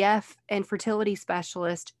 IVF and fertility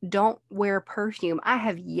specialists don't wear perfume. I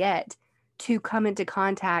have yet to come into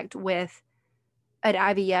contact with an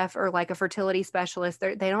IVF or like a fertility specialist.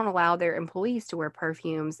 They don't allow their employees to wear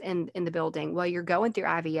perfumes in the building. While you're going through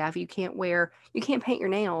IVF, you can't paint your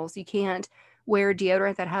nails. You can't wear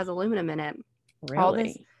deodorant that has aluminum in it. Really? All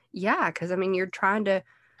this, yeah, because I mean, you're trying to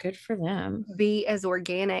good for them be as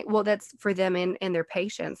organic. Well, that's for them and their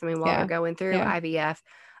patients. I mean, while they're going through IVF.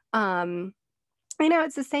 You know,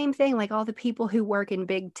 it's the same thing. Like all the people who work in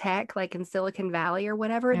big tech, like in Silicon Valley or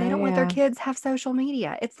whatever, they don't want their kids have social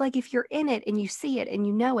media. It's like if you're in it and you see it and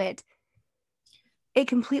you know it, it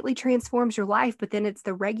completely transforms your life. But then it's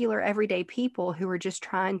the regular everyday people who are just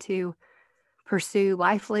trying to pursue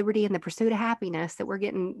life, liberty, and the pursuit of happiness that we're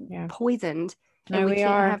getting poisoned. And we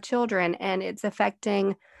can't have children. And it's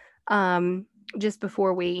affecting, just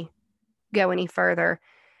before we go any further,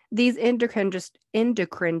 these endocrine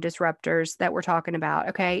disruptors that we're talking about,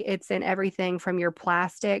 okay, it's in everything from your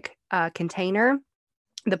plastic container,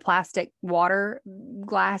 the plastic water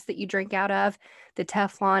glass that you drink out of, the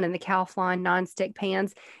Teflon and the Calphalon nonstick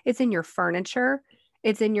pans. It's in your furniture.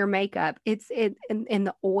 It's in your makeup. It's in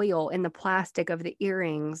the oil, in the plastic of the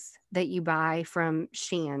earrings that you buy from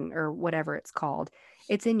Shein or whatever it's called.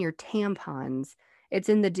 It's in your tampons. It's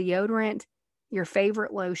in the deodorant, your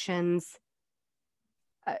favorite lotions.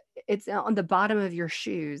 It's on the bottom of your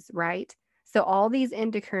shoes, right? So all these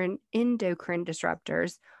endocrine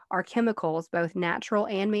disruptors are chemicals, both natural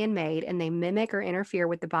and man-made, and they mimic or interfere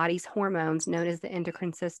with the body's hormones known as the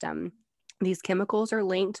endocrine system. These chemicals are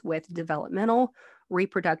linked with developmental,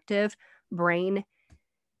 reproductive, brain,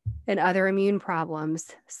 and other immune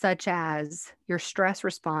problems, such as your stress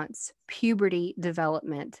response, puberty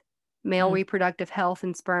development, male reproductive health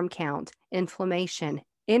and sperm count, inflammation,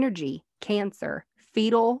 energy, cancer,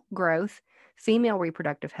 fetal growth, female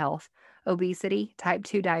reproductive health, obesity, type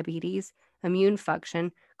 2 diabetes, immune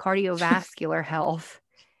function, cardiovascular health,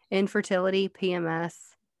 infertility, PMS,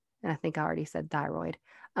 and I think I already said thyroid.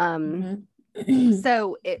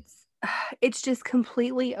 So it's just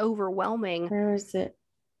completely overwhelming. Where is it?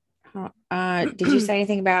 Did you say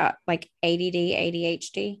anything about like ADD,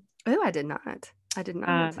 ADHD? Oh, I did not.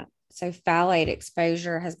 So phthalate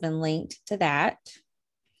exposure has been linked to that.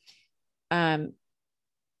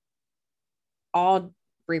 All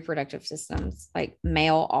reproductive systems, like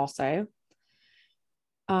male also.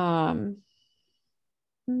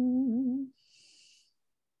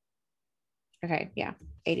 Okay, yeah,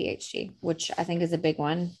 ADHD, which I think is a big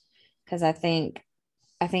one because I think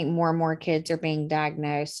more and more kids are being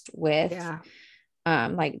diagnosed with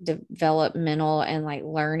like developmental and like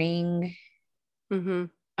learning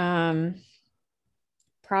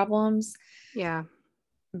problems. Yeah,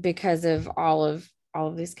 because of all of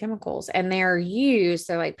these chemicals, and they're used.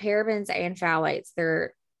 So like parabens and phthalates,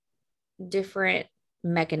 they're different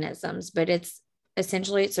mechanisms, but it's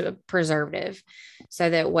essentially a preservative so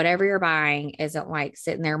that whatever you're buying isn't like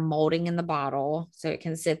sitting there molding in the bottle, so it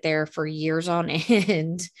can sit there for years on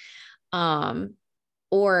end,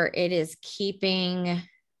 or it is keeping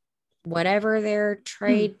whatever their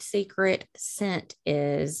trade secret scent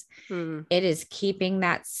is, it is keeping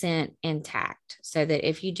that scent intact so that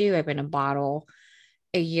if you do open a bottle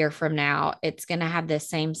a year from now, it's going to have the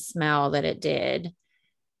same smell that it did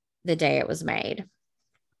the day it was made.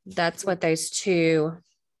 That's what those two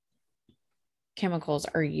chemicals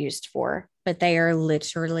are used for, but they are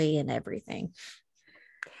literally in everything.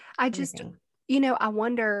 I just, I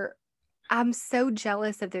wonder, I'm so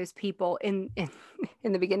jealous of those people in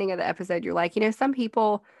the beginning of the episode. You're like, some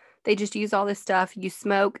people, they just use all this stuff. You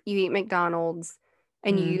smoke, you eat McDonald's,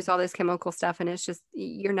 and you use all this chemical stuff, and it's just,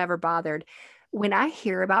 you're never bothered. When I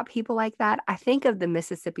hear about people like that, I think of the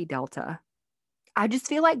Mississippi Delta. I just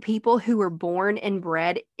feel like people who were born and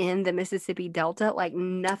bred in the Mississippi Delta, like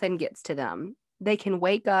nothing gets to them. They can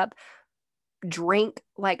wake up, drink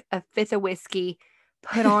like a fifth of whiskey,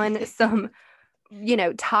 put on some,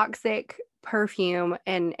 toxic perfume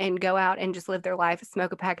and go out and just live their life,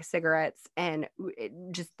 smoke a pack of cigarettes, and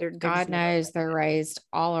they're God just knows they're raised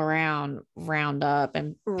all around Roundup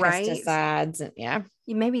and pesticides, and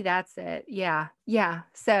maybe that's it. Yeah.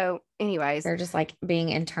 So anyways, they're just like being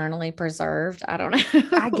internally preserved. I don't know.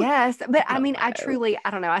 I guess, but I mean, I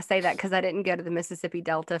don't know. I say that because I didn't go to the Mississippi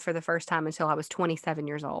Delta for the first time until I was 27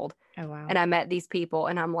 years old. Oh wow! And I met these people,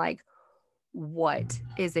 and I'm like, what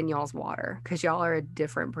is in y'all's water? Because y'all are a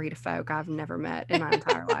different breed of folk I've never met in my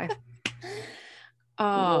entire life.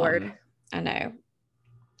 Lord, I know.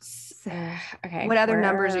 So, okay. What other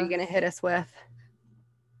numbers are you going to hit us with?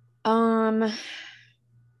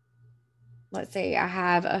 Let's see. I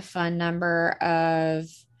have a fun number of.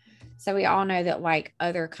 So we all know that like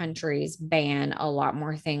other countries ban a lot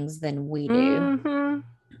more things than we do.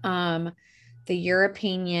 Mm-hmm. The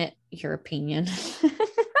European.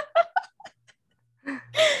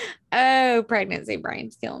 Oh, pregnancy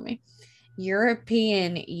brain's killing me.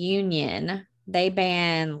 European Union, they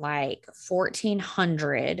ban like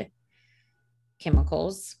 1,400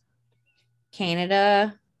 chemicals.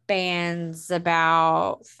 Canada bans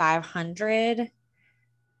about 500.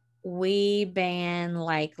 We ban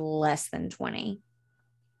like less than 20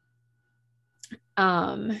 in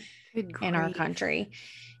our country.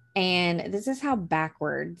 And this is how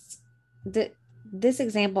backwards this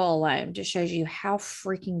example alone just shows you how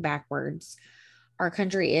freaking backwards our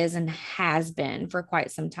country is and has been for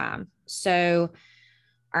quite some time. So,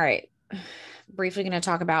 all right, briefly going to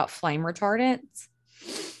talk about flame retardants.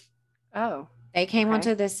 Oh, they came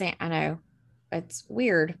onto this. I know it's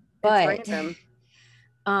weird, but the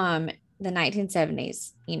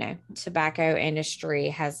 1970s, tobacco industry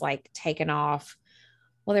has like taken off.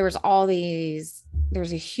 Well, there's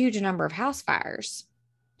a huge number of house fires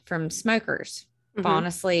from smokers falling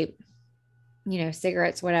asleep,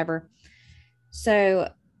 cigarettes, whatever.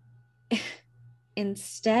 So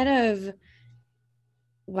instead of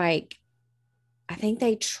like, I think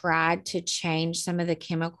they tried to change some of the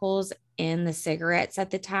chemicals in the cigarettes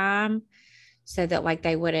at the time so that like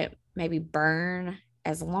they wouldn't maybe burn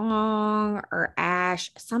as long or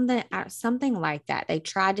ash, something like that. They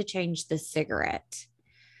tried to change the cigarette.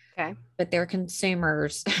 Okay. But their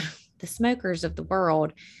consumers, the smokers of the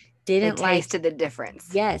world, didn't tasted the difference.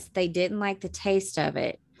 Yes, they didn't like the taste of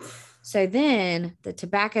it. So then the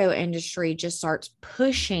tobacco industry just starts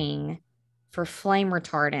pushing for flame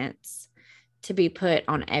retardants to be put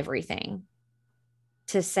on everything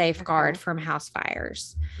to safeguard from house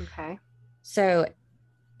fires. Okay. So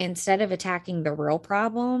instead of attacking the real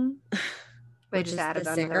problem, they just added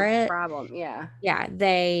the cigarette problem. Yeah. Yeah.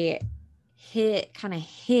 They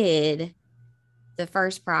hid the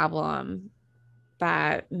first problem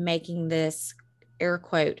by making this air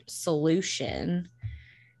quote solution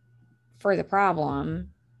for the problem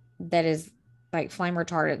that is like flame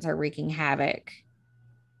retardants are wreaking havoc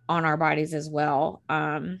on our bodies as well.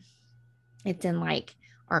 It's in like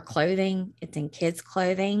our clothing. It's in kids'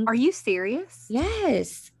 clothing. Are you serious?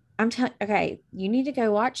 Yes. I'm telling. Okay, you need to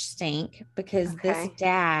go watch Stink because this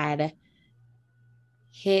dad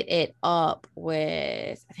hit it up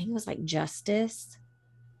with, I think it was like Justice.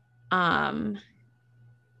 The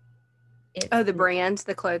brand,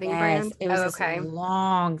 the clothing brand. It was a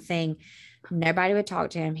long thing. Nobody would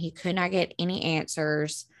talk to him. He could not get any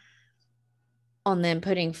answers on them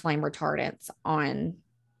putting flame retardants on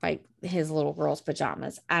like his little girl's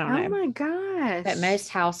pajamas. I don't know. Oh my gosh. But most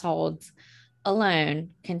households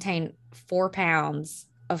alone contain 4 pounds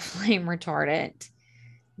of flame retardant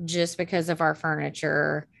just because of our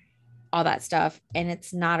furniture, all that stuff. And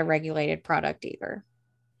it's not a regulated product either.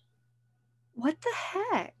 What the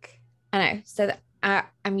heck? I know. So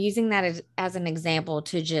I'm using that as an example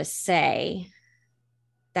to just say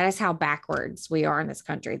that is how backwards we are in this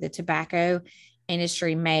country. The tobacco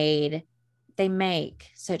industry they make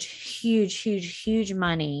such huge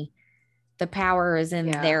money. The power is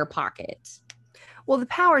in their pockets. Well, the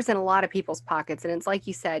power is in a lot of people's pockets. And it's like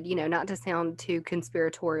you said, not to sound too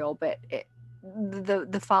conspiratorial, but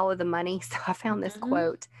the follow the money. So I found this Mhm.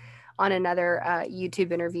 quote on another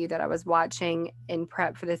YouTube interview that I was watching in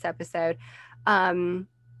prep for this episode.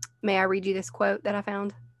 May I read you this quote that I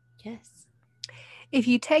found? Yes. If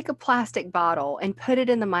you take a plastic bottle and put it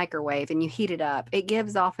in the microwave and you heat it up, it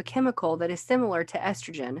gives off a chemical that is similar to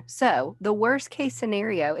estrogen. So the worst case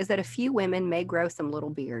scenario is that a few women may grow some little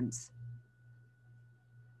beards.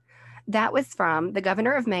 That was from the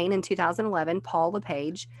governor of Maine in 2011, Paul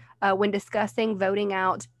LePage, when discussing voting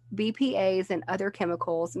out BPAs and other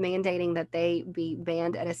chemicals, mandating that they be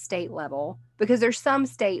banned at a state level. Because there's some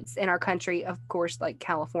states in our country, of course, like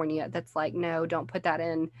California, that's like, no, don't put that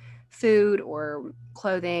in food or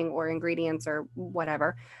clothing or ingredients or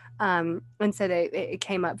whatever. And so it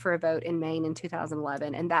came up for a vote in Maine in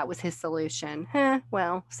 2011, and that was his solution.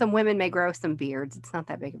 Well, some women may grow some beards. It's not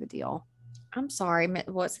that big of a deal. I'm sorry.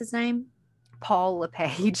 What's his name? Paul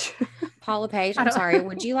LePage. Paula Page. I I'm don't. sorry.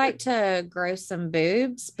 Would you like to grow some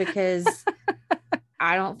boobs? Because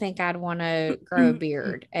I don't think I'd want to grow a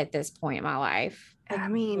beard at this point in my life. Like, I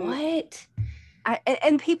mean, what?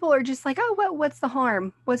 and people are just like, oh, what's the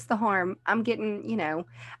harm? What's the harm? I'm getting,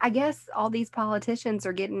 I guess all these politicians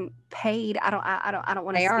are getting paid. I don't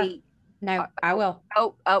want to They are. speak. No, I will.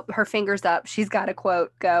 Oh, her finger's up. She's got a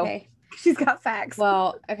quote. Go. Okay. She's got facts.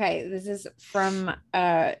 Well, okay. This is from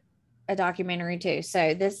a documentary too.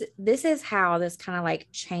 So this is how this kind of like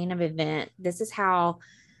chain of event. This is how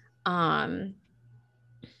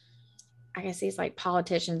I guess these like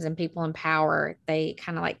politicians and people in power, they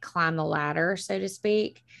kind of like climb the ladder, so to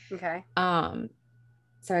speak. Okay. So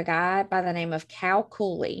a guy by the name of Cal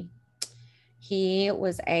Cooley, he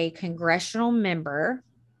was a congressional member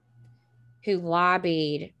who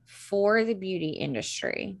lobbied for the beauty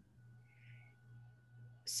industry.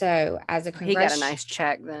 So as a He got a nice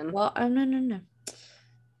check then. Well, oh no.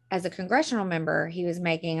 As a congressional member, he was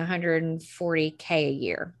making $140K a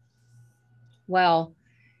year. Well,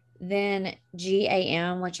 then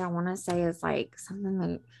GAM, which I want to say is like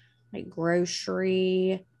something like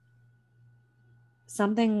grocery,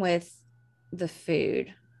 something with the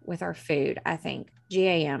food, with our food, I think.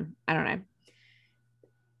 GAM, I don't know.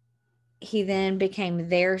 He then became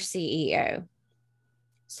their CEO.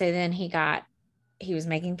 So then he was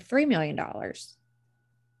making $3 million.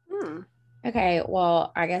 Okay,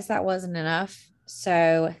 well, I guess that wasn't enough.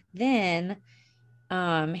 So then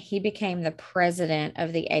he became the president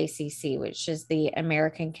of the ACC, which is the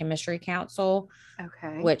American Chemistry Council.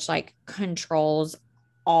 Okay. Which like controls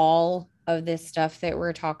all of this stuff that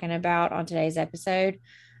we're talking about on today's episode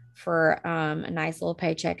for a nice little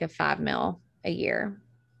paycheck of $5 million a year.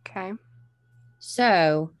 Okay.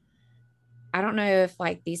 So I don't know if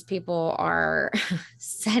like these people are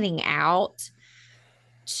setting out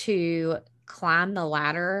to climb the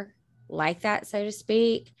ladder like that, so to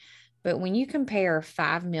speak. But when you compare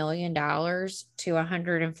 $5 million to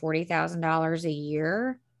 $140,000 a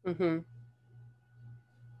year, Mm-hmm.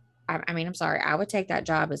 I mean, I'm sorry, I would take that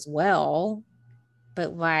job as well.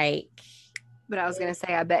 But like, But I was going to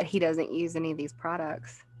say, I bet he doesn't use any of these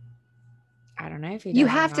products. I don't know if he does. You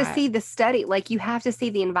have to see the study, like you have to see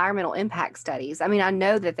the environmental impact studies. I mean, I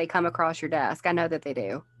know that they come across your desk. I know that they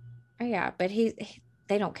do. Oh yeah, but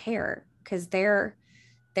they don't care because they're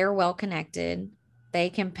well connected. They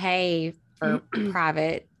can pay for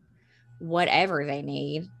private whatever they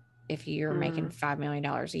need if you're making $5 million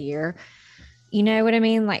a year. You know what I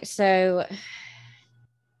mean? Like, so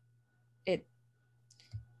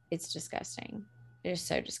it's disgusting. It is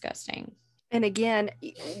so disgusting. And again,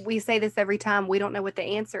 we say this every time. We don't know what the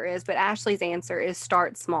answer is, but Ashley's answer is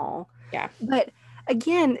start small. Yeah. But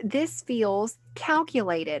again, this feels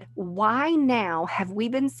calculated. Why now have we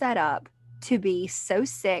been set up to be so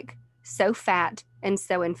sick, so fat, and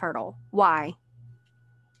so infertile? Why?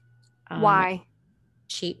 Why?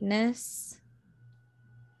 Cheapness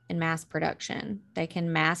and mass production. They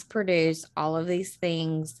can mass produce all of these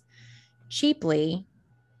things cheaply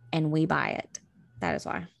and we buy it. That is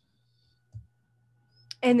why.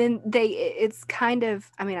 And then it's kind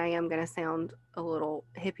of, I mean, I am going to sound a little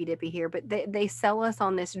hippy dippy here, but they sell us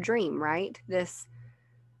on this dream, right? This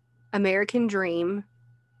American dream.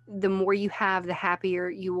 The more you have, the happier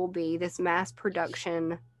you will be. This mass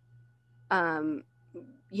production,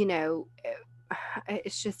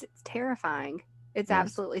 it's terrifying. It's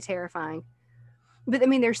absolutely terrifying. But I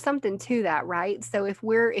mean, there's something to that, right? So if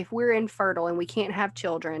we're infertile and we can't have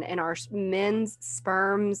children and our men's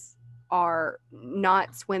sperms are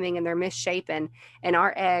not swimming and they're misshapen and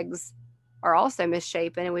our eggs are also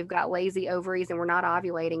misshapen and we've got lazy ovaries and we're not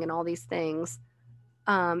ovulating and all these things,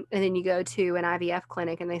 And then you go to an IVF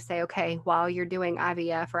clinic and they say, okay, while you're doing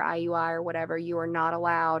IVF or IUI or whatever, you are not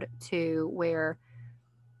allowed to wear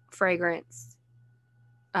fragrance,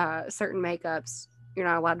 certain makeups. You're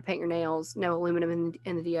not allowed to paint your nails, no aluminum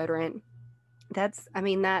in the deodorant. That's,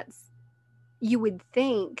 you would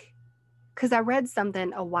think, because I read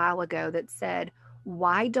something a while ago that said,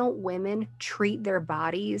 why don't women treat their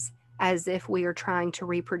bodies as if we are trying to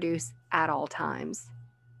reproduce at all times?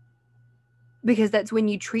 Because that's when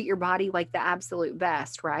you treat your body like the absolute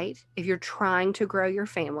best, right? If you're trying to grow your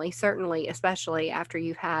family, certainly, especially after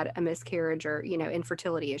you've had a miscarriage or,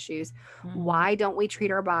 infertility issues, why don't we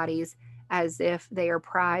treat our bodies as if they are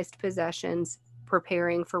prized possessions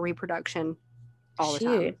preparing for reproduction all the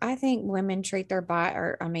time? I think women treat their body,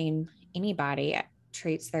 or I mean, anybody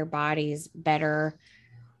treats their bodies better,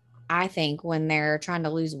 I think, when they're trying to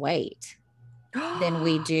lose weight than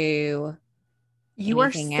we do You are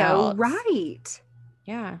anything so else. right.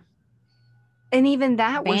 Yeah. And even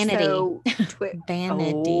that Vanity. we're so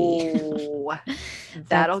Vanity. Oh,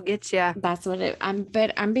 that'll get you. That's what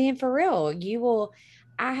but I'm being for real.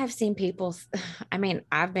 I have seen people, I mean,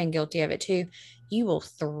 I've been guilty of it too. You will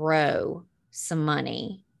throw some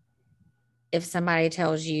money if somebody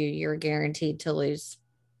tells you you're guaranteed to lose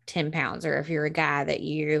 10 pounds, or if you're a guy that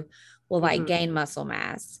you will like gain muscle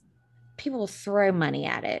mass. People will throw money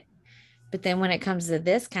at it. But then when it comes to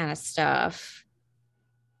this kind of stuff,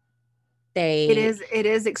 it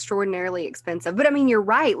is extraordinarily expensive. But I mean, you're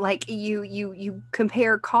right. Like you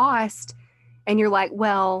compare cost and you're like,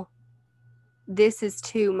 well, this is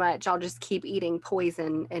too much. I'll just keep eating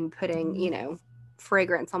poison and putting,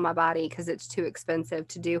 fragrance on my body because it's too expensive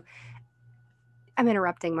to do. I'm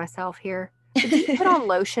interrupting myself here. Do you put on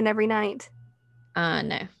lotion every night?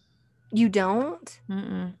 No. You don't?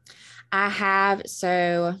 Mm-mm. I have.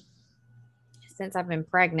 So since I've been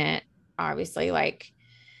pregnant, obviously, like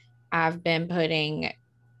I've been putting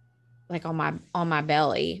like on my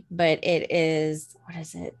belly, but it is, what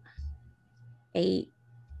is it? 8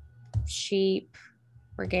 Sheep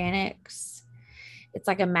Organics. It's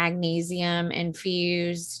like a magnesium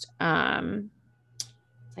infused, it's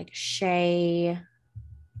like shea.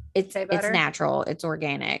 It's natural, it's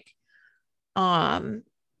organic.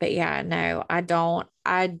 But yeah, no,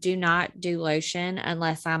 I do not do lotion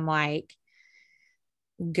unless I'm like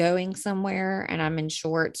going somewhere and I'm in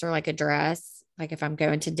shorts or like a dress. Like if I'm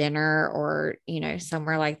going to dinner or,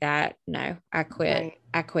 somewhere like that. No, I quit. Right.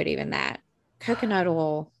 I quit even that. Coconut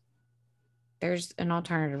oil, there's an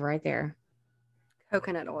alternative right there.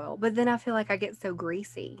 Coconut oil. But then I feel like I get so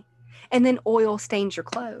greasy. And then oil stains your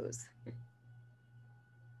clothes.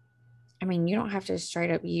 I mean, you don't have to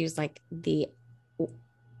straight up use like the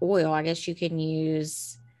oil. I guess you can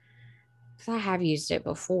use, because I have used it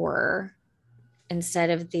before, instead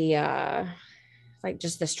of the like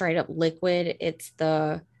just the straight up liquid, it's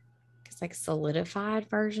like solidified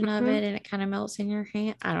version of it, and it kind of melts in your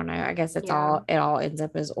hand. I don't know. I guess it all ends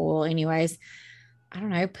up as oil anyways. I don't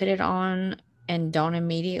know. Put it on and don't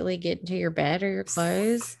immediately get into your bed or your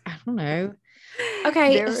clothes. I don't know.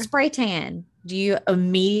 Okay, spray tan. Do you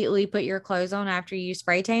immediately put your clothes on after you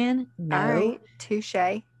spray tan? No. All right. Touche.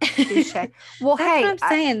 Well, that's hey, what I'm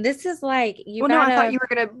saying. This is like no, I thought you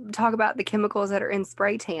were going to talk about the chemicals that are in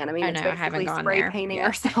spray tan. I mean, it's basically spray painting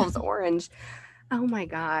ourselves orange. Oh my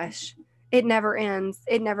gosh. It never ends.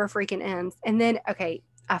 It never freaking ends. And then, okay,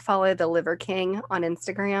 I follow the Liver King on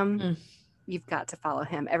Instagram. You've got to follow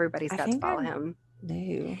him. Everybody's got to follow him.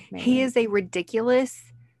 No, he is a ridiculous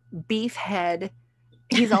beef head.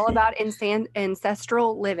 He's all about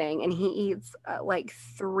ancestral living, and he eats like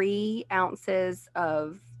 3 ounces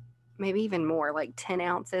of, maybe even more, like 10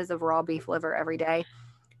 ounces of raw beef liver every day.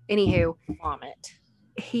 Anywho, vomit.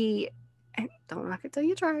 Don't knock it till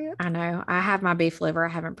you try it. I know. I have my beef liver. I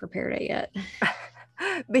haven't prepared it yet.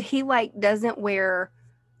 But he like doesn't wear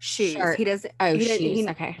shoes. He doesn't. Shoes.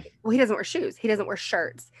 Okay. Well, he doesn't wear shoes. He doesn't wear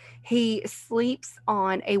shirts. He sleeps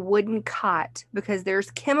on a wooden cot because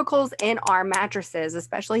there's chemicals in our mattresses,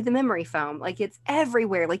 especially the memory foam. Like it's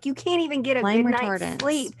everywhere. Like you can't even get a good night's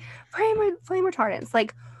sleep. Flame retardants.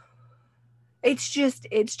 Like it's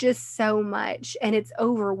just so much, and it's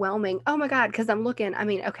overwhelming. Oh my God. Cause I'm looking, I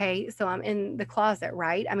mean, okay, so I'm in the closet,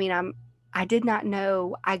 right? I mean, I did not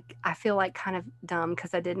know. I feel like kind of dumb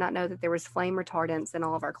because I did not know that there was flame retardants in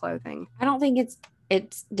all of our clothing. I don't think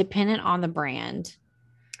it's dependent on the brand.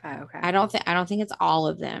 Oh, okay. I don't think it's all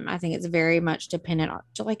of them. I think it's very much dependent on,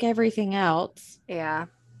 like everything else. Yeah.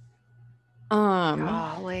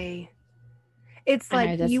 Golly. It's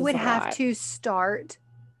like you would have to start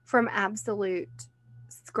from absolute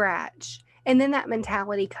scratch. And then that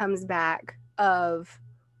mentality comes back of,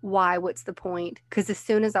 why? What's the point? Because as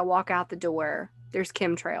soon as I walk out the door, there's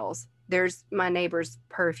chemtrails. There's my neighbor's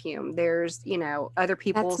perfume. There's, other That's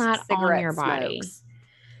people's not on cigarette your body. smokes.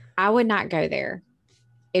 I would not go there.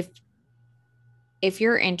 If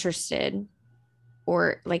you're interested,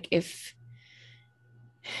 or like if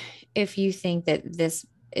you think that this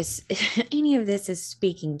is any of this is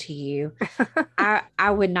speaking to you,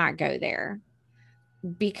 I would not go there,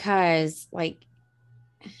 because like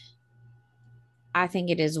I think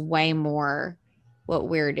it is way more what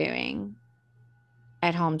we're doing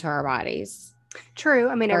at home to our bodies True.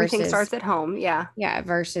 I mean, everything versus, starts at home. Yeah. yeah,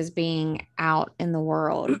 versus being out in the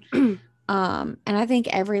world. And I think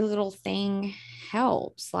every little thing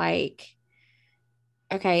helps. Like,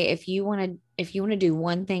 okay, if you want to do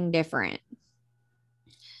one thing different,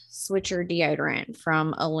 switch your deodorant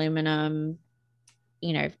from aluminum,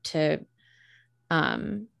 to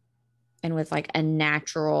and with like a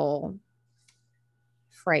natural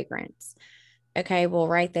fragrance. Okay, well,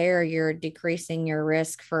 right there, you're decreasing your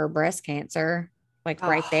risk for breast cancer, like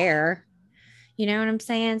right Oh, there. You know what I'm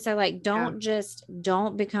saying? So, like, yeah.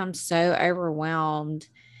 don't become so overwhelmed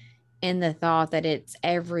in the thought that it's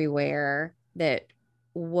everywhere, that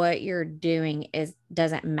what you're doing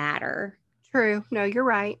doesn't matter. True. No, you're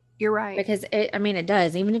right. You're right. Because I mean, it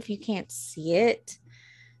does. Even if you can't see it,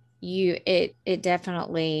 it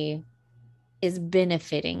definitely is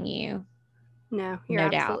benefiting you, No, you're no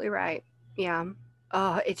doubt. absolutely right. Yeah.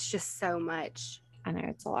 Oh, it's just so much. I know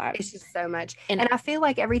it's a lot. It's just so much. And And I feel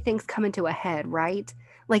like everything's coming to a head, right?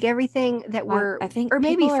 Like everything that I or think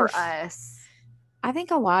maybe people are for us. I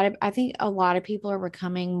think a lot of people are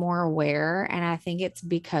becoming more aware, and I think it's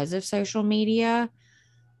because of social media.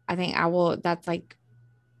 I think that's like,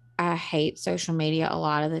 I hate social media a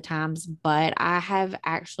lot of the times, but I have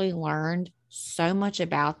actually learned so much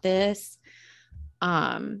about this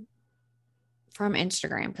um from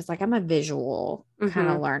Instagram, because like I'm a visual kind Mm-hmm.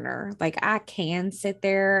 of learner. Like I can sit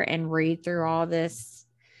there and read through all this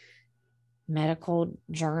medical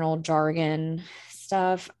journal jargon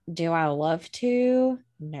stuff. Do I love to?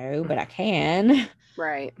 No, but I can.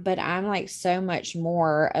 Right. But I'm like so much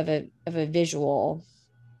more of a visual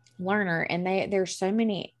learner, and there's so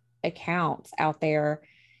many accounts out there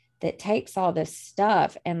that takes all this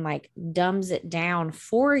stuff and like dumbs it down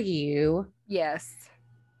for you, Yes.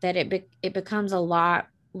 that it becomes a lot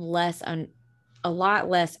less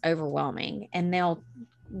overwhelming. And they'll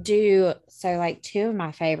do so, like two of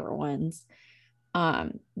my favorite ones,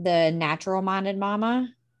 the Natural Minded Mama,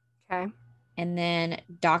 Okay. and then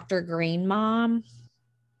Dr. Green Mom,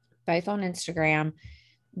 both on Instagram.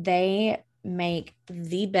 They make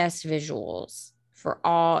the best visuals for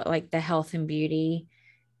all like the health and beauty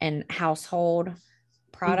and household Mm-hmm.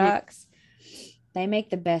 products. They make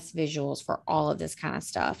the best visuals for all of this kind of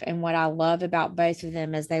stuff. And what I love about both of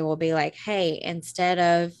them is they will be like, hey, instead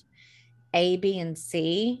of A, B, and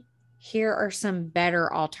C, here are some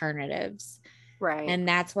better alternatives. Right. And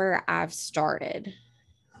that's where I've started.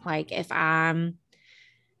 Like if once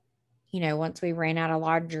we ran out of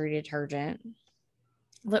laundry detergent,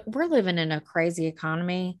 look, we're living in a crazy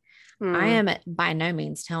economy. I Mm. am by no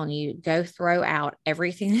means telling you go throw out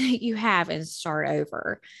everything that you have and start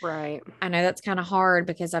over. Right. I know that's kind of hard,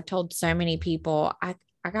 because I've told so many people. I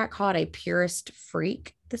got called a purist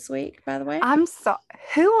freak this week, by the way. I'm so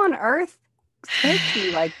who on earth spoke to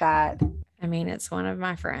you like that? I mean, it's one of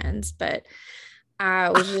my friends, but I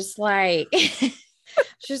was just like,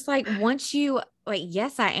 just like, once you like,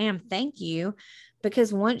 yes, I am. Thank you.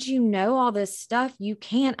 Because once you know all this stuff, you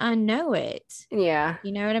can't unknow it. Yeah.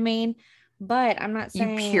 You know what I mean? But I'm not You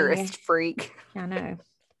saying, purist freak. I know.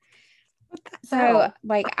 What the So, hell?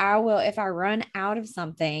 like, I will, if I run out of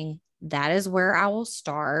something, that is where I will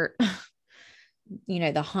start,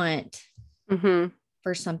 the hunt Mm-hmm.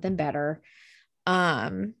 for something better.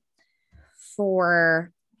 Um,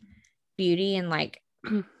 for beauty and like,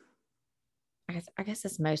 I guess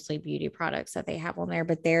it's mostly beauty products that they have on there,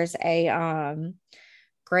 but there's a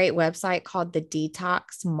great website called the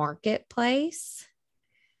Detox Marketplace.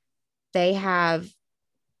 They have,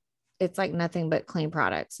 it's like nothing but clean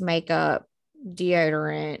products, makeup,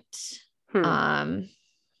 deodorant, Hmm. um,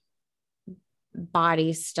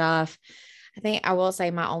 body stuff. I think I will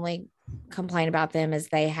say my only complaint about them is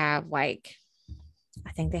they have like,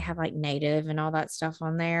 I think they have like native and all that stuff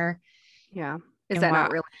on there. Yeah. Is And that not while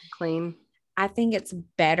really clean? I think it's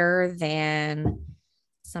better than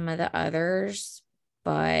some of the others,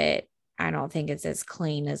 but I don't think it's as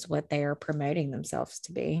clean as what they are promoting themselves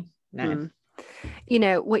to be. No.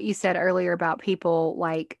 Hmm. What you said earlier about people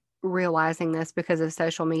like realizing this because of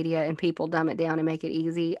social media and people dumb it down and make it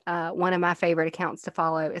easy. One of my favorite accounts to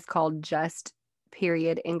follow is called Just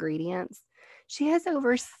period ingredients. She has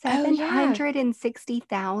over Oh, yeah.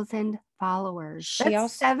 760,000 followers. She That's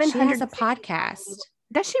also she has a 760,000. podcast.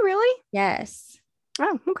 Does she really? Yes.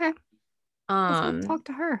 Oh, okay. Let's go Um talk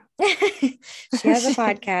to her. she has a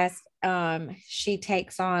podcast. She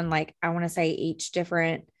takes on like, I want to say each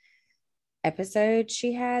different episode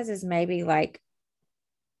she has is maybe like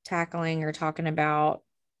tackling or talking about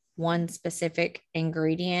one specific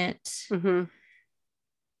ingredient Mm-hmm.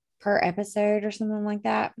 per episode or something like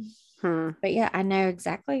that. Hmm. But yeah, I know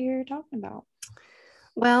exactly who you're talking about.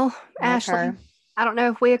 Well, Love Ashley, her. I don't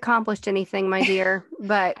know if we accomplished anything, my dear,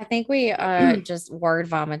 but I think we just word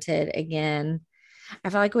vomited again. I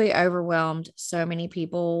feel like we overwhelmed so many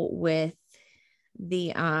people with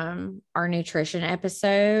the our nutrition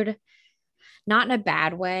episode. Not in a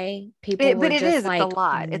bad way. People were but it just is. It's a like,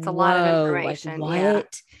 lot. It's a lot of whoa, like information.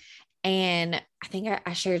 what? Yeah. And I think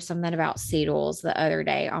I shared something about seed oils the other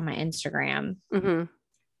day on my Instagram. Mm-hmm.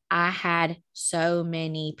 I had so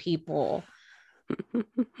many people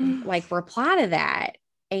like reply to that.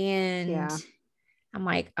 And Yeah. I'm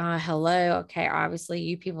like, hello. Okay. Obviously,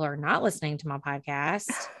 you people are not listening to my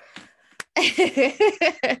podcast.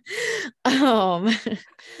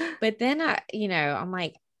 But then I'm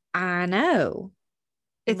like, I know.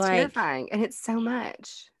 It's Like, terrifying. And it's so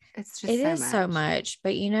much. It's just it so is much. so much.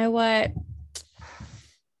 But you know what?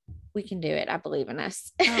 We can do it. I believe in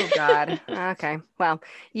us. Oh God. Okay. Well,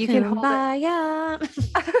 you can hold it.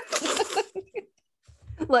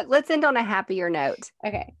 Look, let's end on a happier note.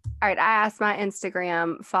 Okay. All right. I asked my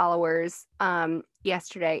Instagram followers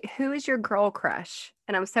yesterday, who is your girl crush?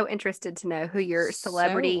 And I'm so interested to know who your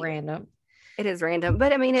celebrity. So random. It is random,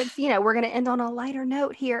 but I mean, it's, we're going to end on a lighter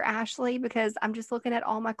note here, Ashley, because I'm just looking at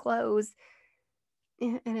all my clothes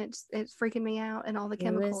and it's freaking me out and all the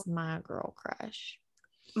chemicals. Who is my girl crush?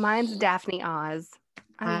 Mine's Daphne Oz.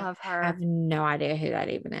 I love her. I have no idea who that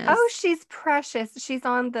even is. Oh, she's precious. She's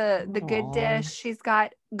on the Good Dish. She's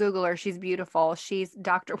got, Google her. She's beautiful. She's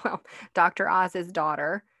Dr. Oz's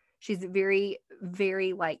daughter. She's very,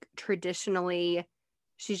 very like traditionally,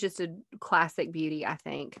 she's just a classic beauty, I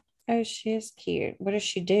think. Oh, she is cute. What does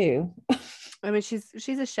she do? I mean, she's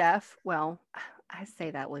a chef. Well, I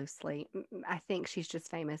say that loosely. I think she's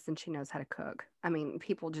just famous and she knows how to cook. I mean,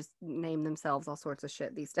 people just name themselves all sorts of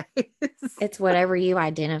shit these days. It's whatever you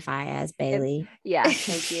identify as, Bailey. Yeah,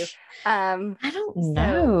 thank you. I don't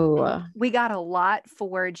know. We got a lot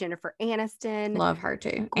for Jennifer Aniston. Love her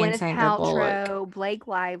too. Gwyneth and Sandra Paltrow, Bullock. Blake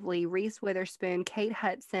Lively, Reese Witherspoon, Kate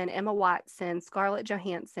Hudson, Emma Watson, Scarlett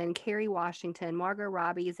Johansson, Kerry Washington, Margot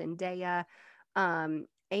Robbie, Zendaya,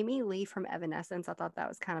 Amy Lee from Evanescence. I thought that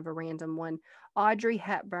was kind of a random one. Audrey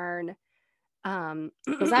Hepburn.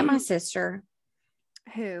 Was that my sister?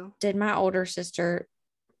 Who? Did my older sister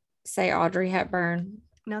say Audrey Hepburn?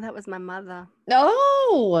 No, that was my mother.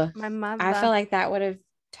 No, my mother. I feel like that would have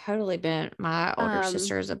totally been. My older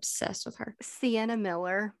sister is obsessed with her. Sienna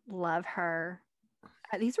Miller, love her.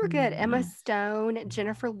 These were good. Emma Stone,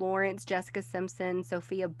 Jennifer Lawrence, Jessica Simpson,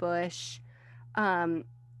 Sophia Bush,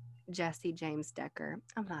 Jesse James Decker.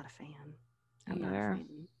 I'm not a fan. I'm not a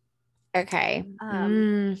fan. Okay.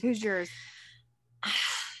 Who's yours?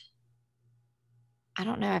 I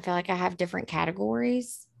don't know. I feel like I have different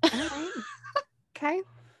categories. Okay.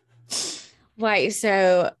 Like,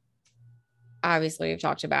 so obviously we've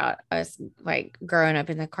talked about us like growing up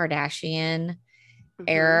in the Kardashian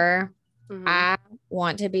era. Mm-hmm. I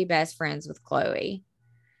want to be best friends with Khloe.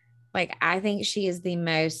 Like, I think she is the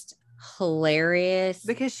most hilarious.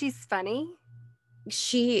 Because she's funny.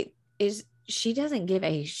 She doesn't give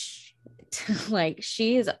a shit. Like,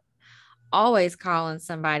 she is always calling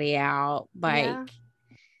somebody out. Like, yeah.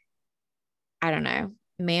 I don't know.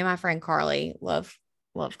 Me and my friend Carly love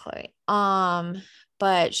Khloe.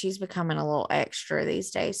 But she's becoming a little extra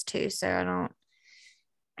these days too. So I'm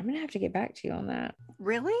gonna have to get back to you on that.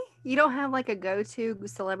 Really? You don't have like a go-to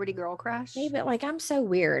celebrity girl crush? Hey, but like, I'm so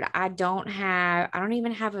weird. I don't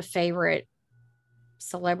even have a favorite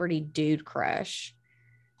celebrity dude crush.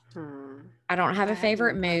 I don't have a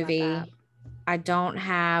favorite movie. I don't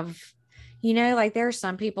have, like there are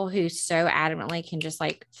some people who so adamantly can just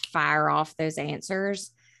like fire off those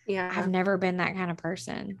answers. Yeah. I've never been that kind of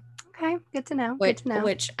person. Okay. Good to know.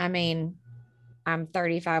 Which I mean, I'm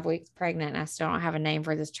 35 weeks pregnant and I still don't have a name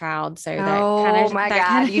for this child. So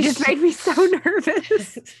God, you just made me so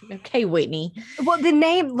nervous. Okay, Whitney. Well, the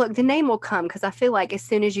name will come because I feel like as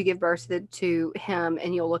soon as you give birth to him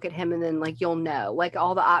and you'll look at him and then like you'll know like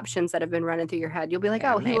all the options that have been running through your head. You'll be like,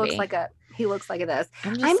 he looks like this.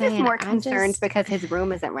 I'm just more concerned because his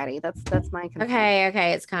room isn't ready. That's my concern.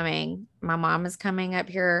 Okay, it's coming. My mom is coming up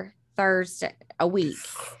here Thursday, a week.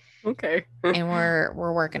 Okay. and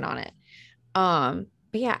we're working on it. But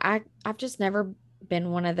yeah, I've just never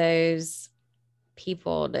been one of those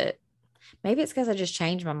people that maybe it's because I just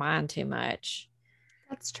changed my mind too much.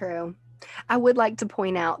 That's true. I would like to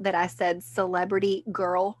point out that I said celebrity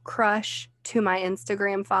girl crush to my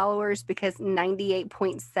Instagram followers because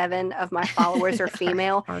 98.7 of my followers are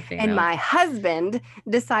female. Or And female. my husband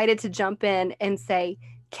decided to jump in and say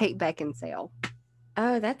Kate Beckinsale.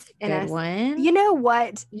 Oh, that's a And good one. you know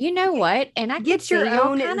what? You know what? And I Get could see your y'all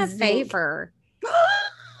own kind of zinc. favor.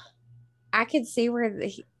 I could see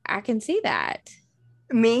I can see that.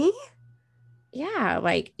 Me? Yeah,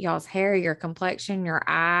 like y'all's hair, your complexion, your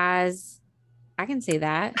eyes. I can see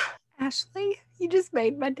that. Ashley, you just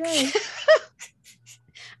made my day.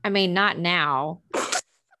 I mean, not now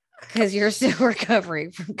because you're still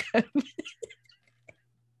recovering from COVID.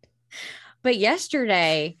 But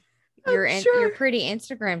yesterday, your pretty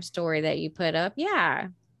Instagram story that you put up, yeah.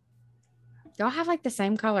 Y'all have like the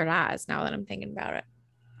same colored eyes now that I'm thinking about it.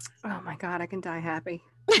 Oh my God, I can die happy.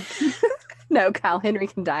 No, Kyle Henry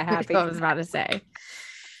can die happy. I was about to say.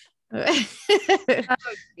 Oh,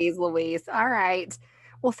 geez, Louise. All right.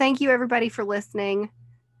 Well, thank you everybody for listening.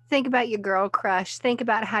 Think about your girl crush. Think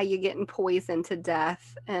about how you're getting poisoned to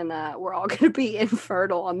death. And we're all going to be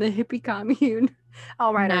infertile on the hippie commune.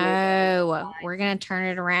 All right. No, we're going to turn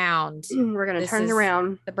it around. We're going to turn it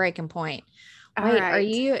around. The breaking point. All Wait,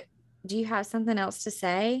 right. do you have something else to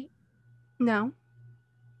say? No.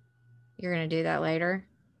 You're going to do that later?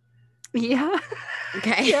 Yeah.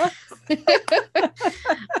 Okay. Yeah.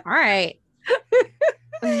 All right.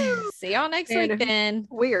 See y'all next week then.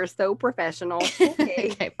 We are so professional.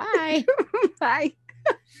 Okay. Okay, bye.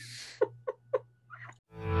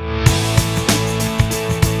 Bye.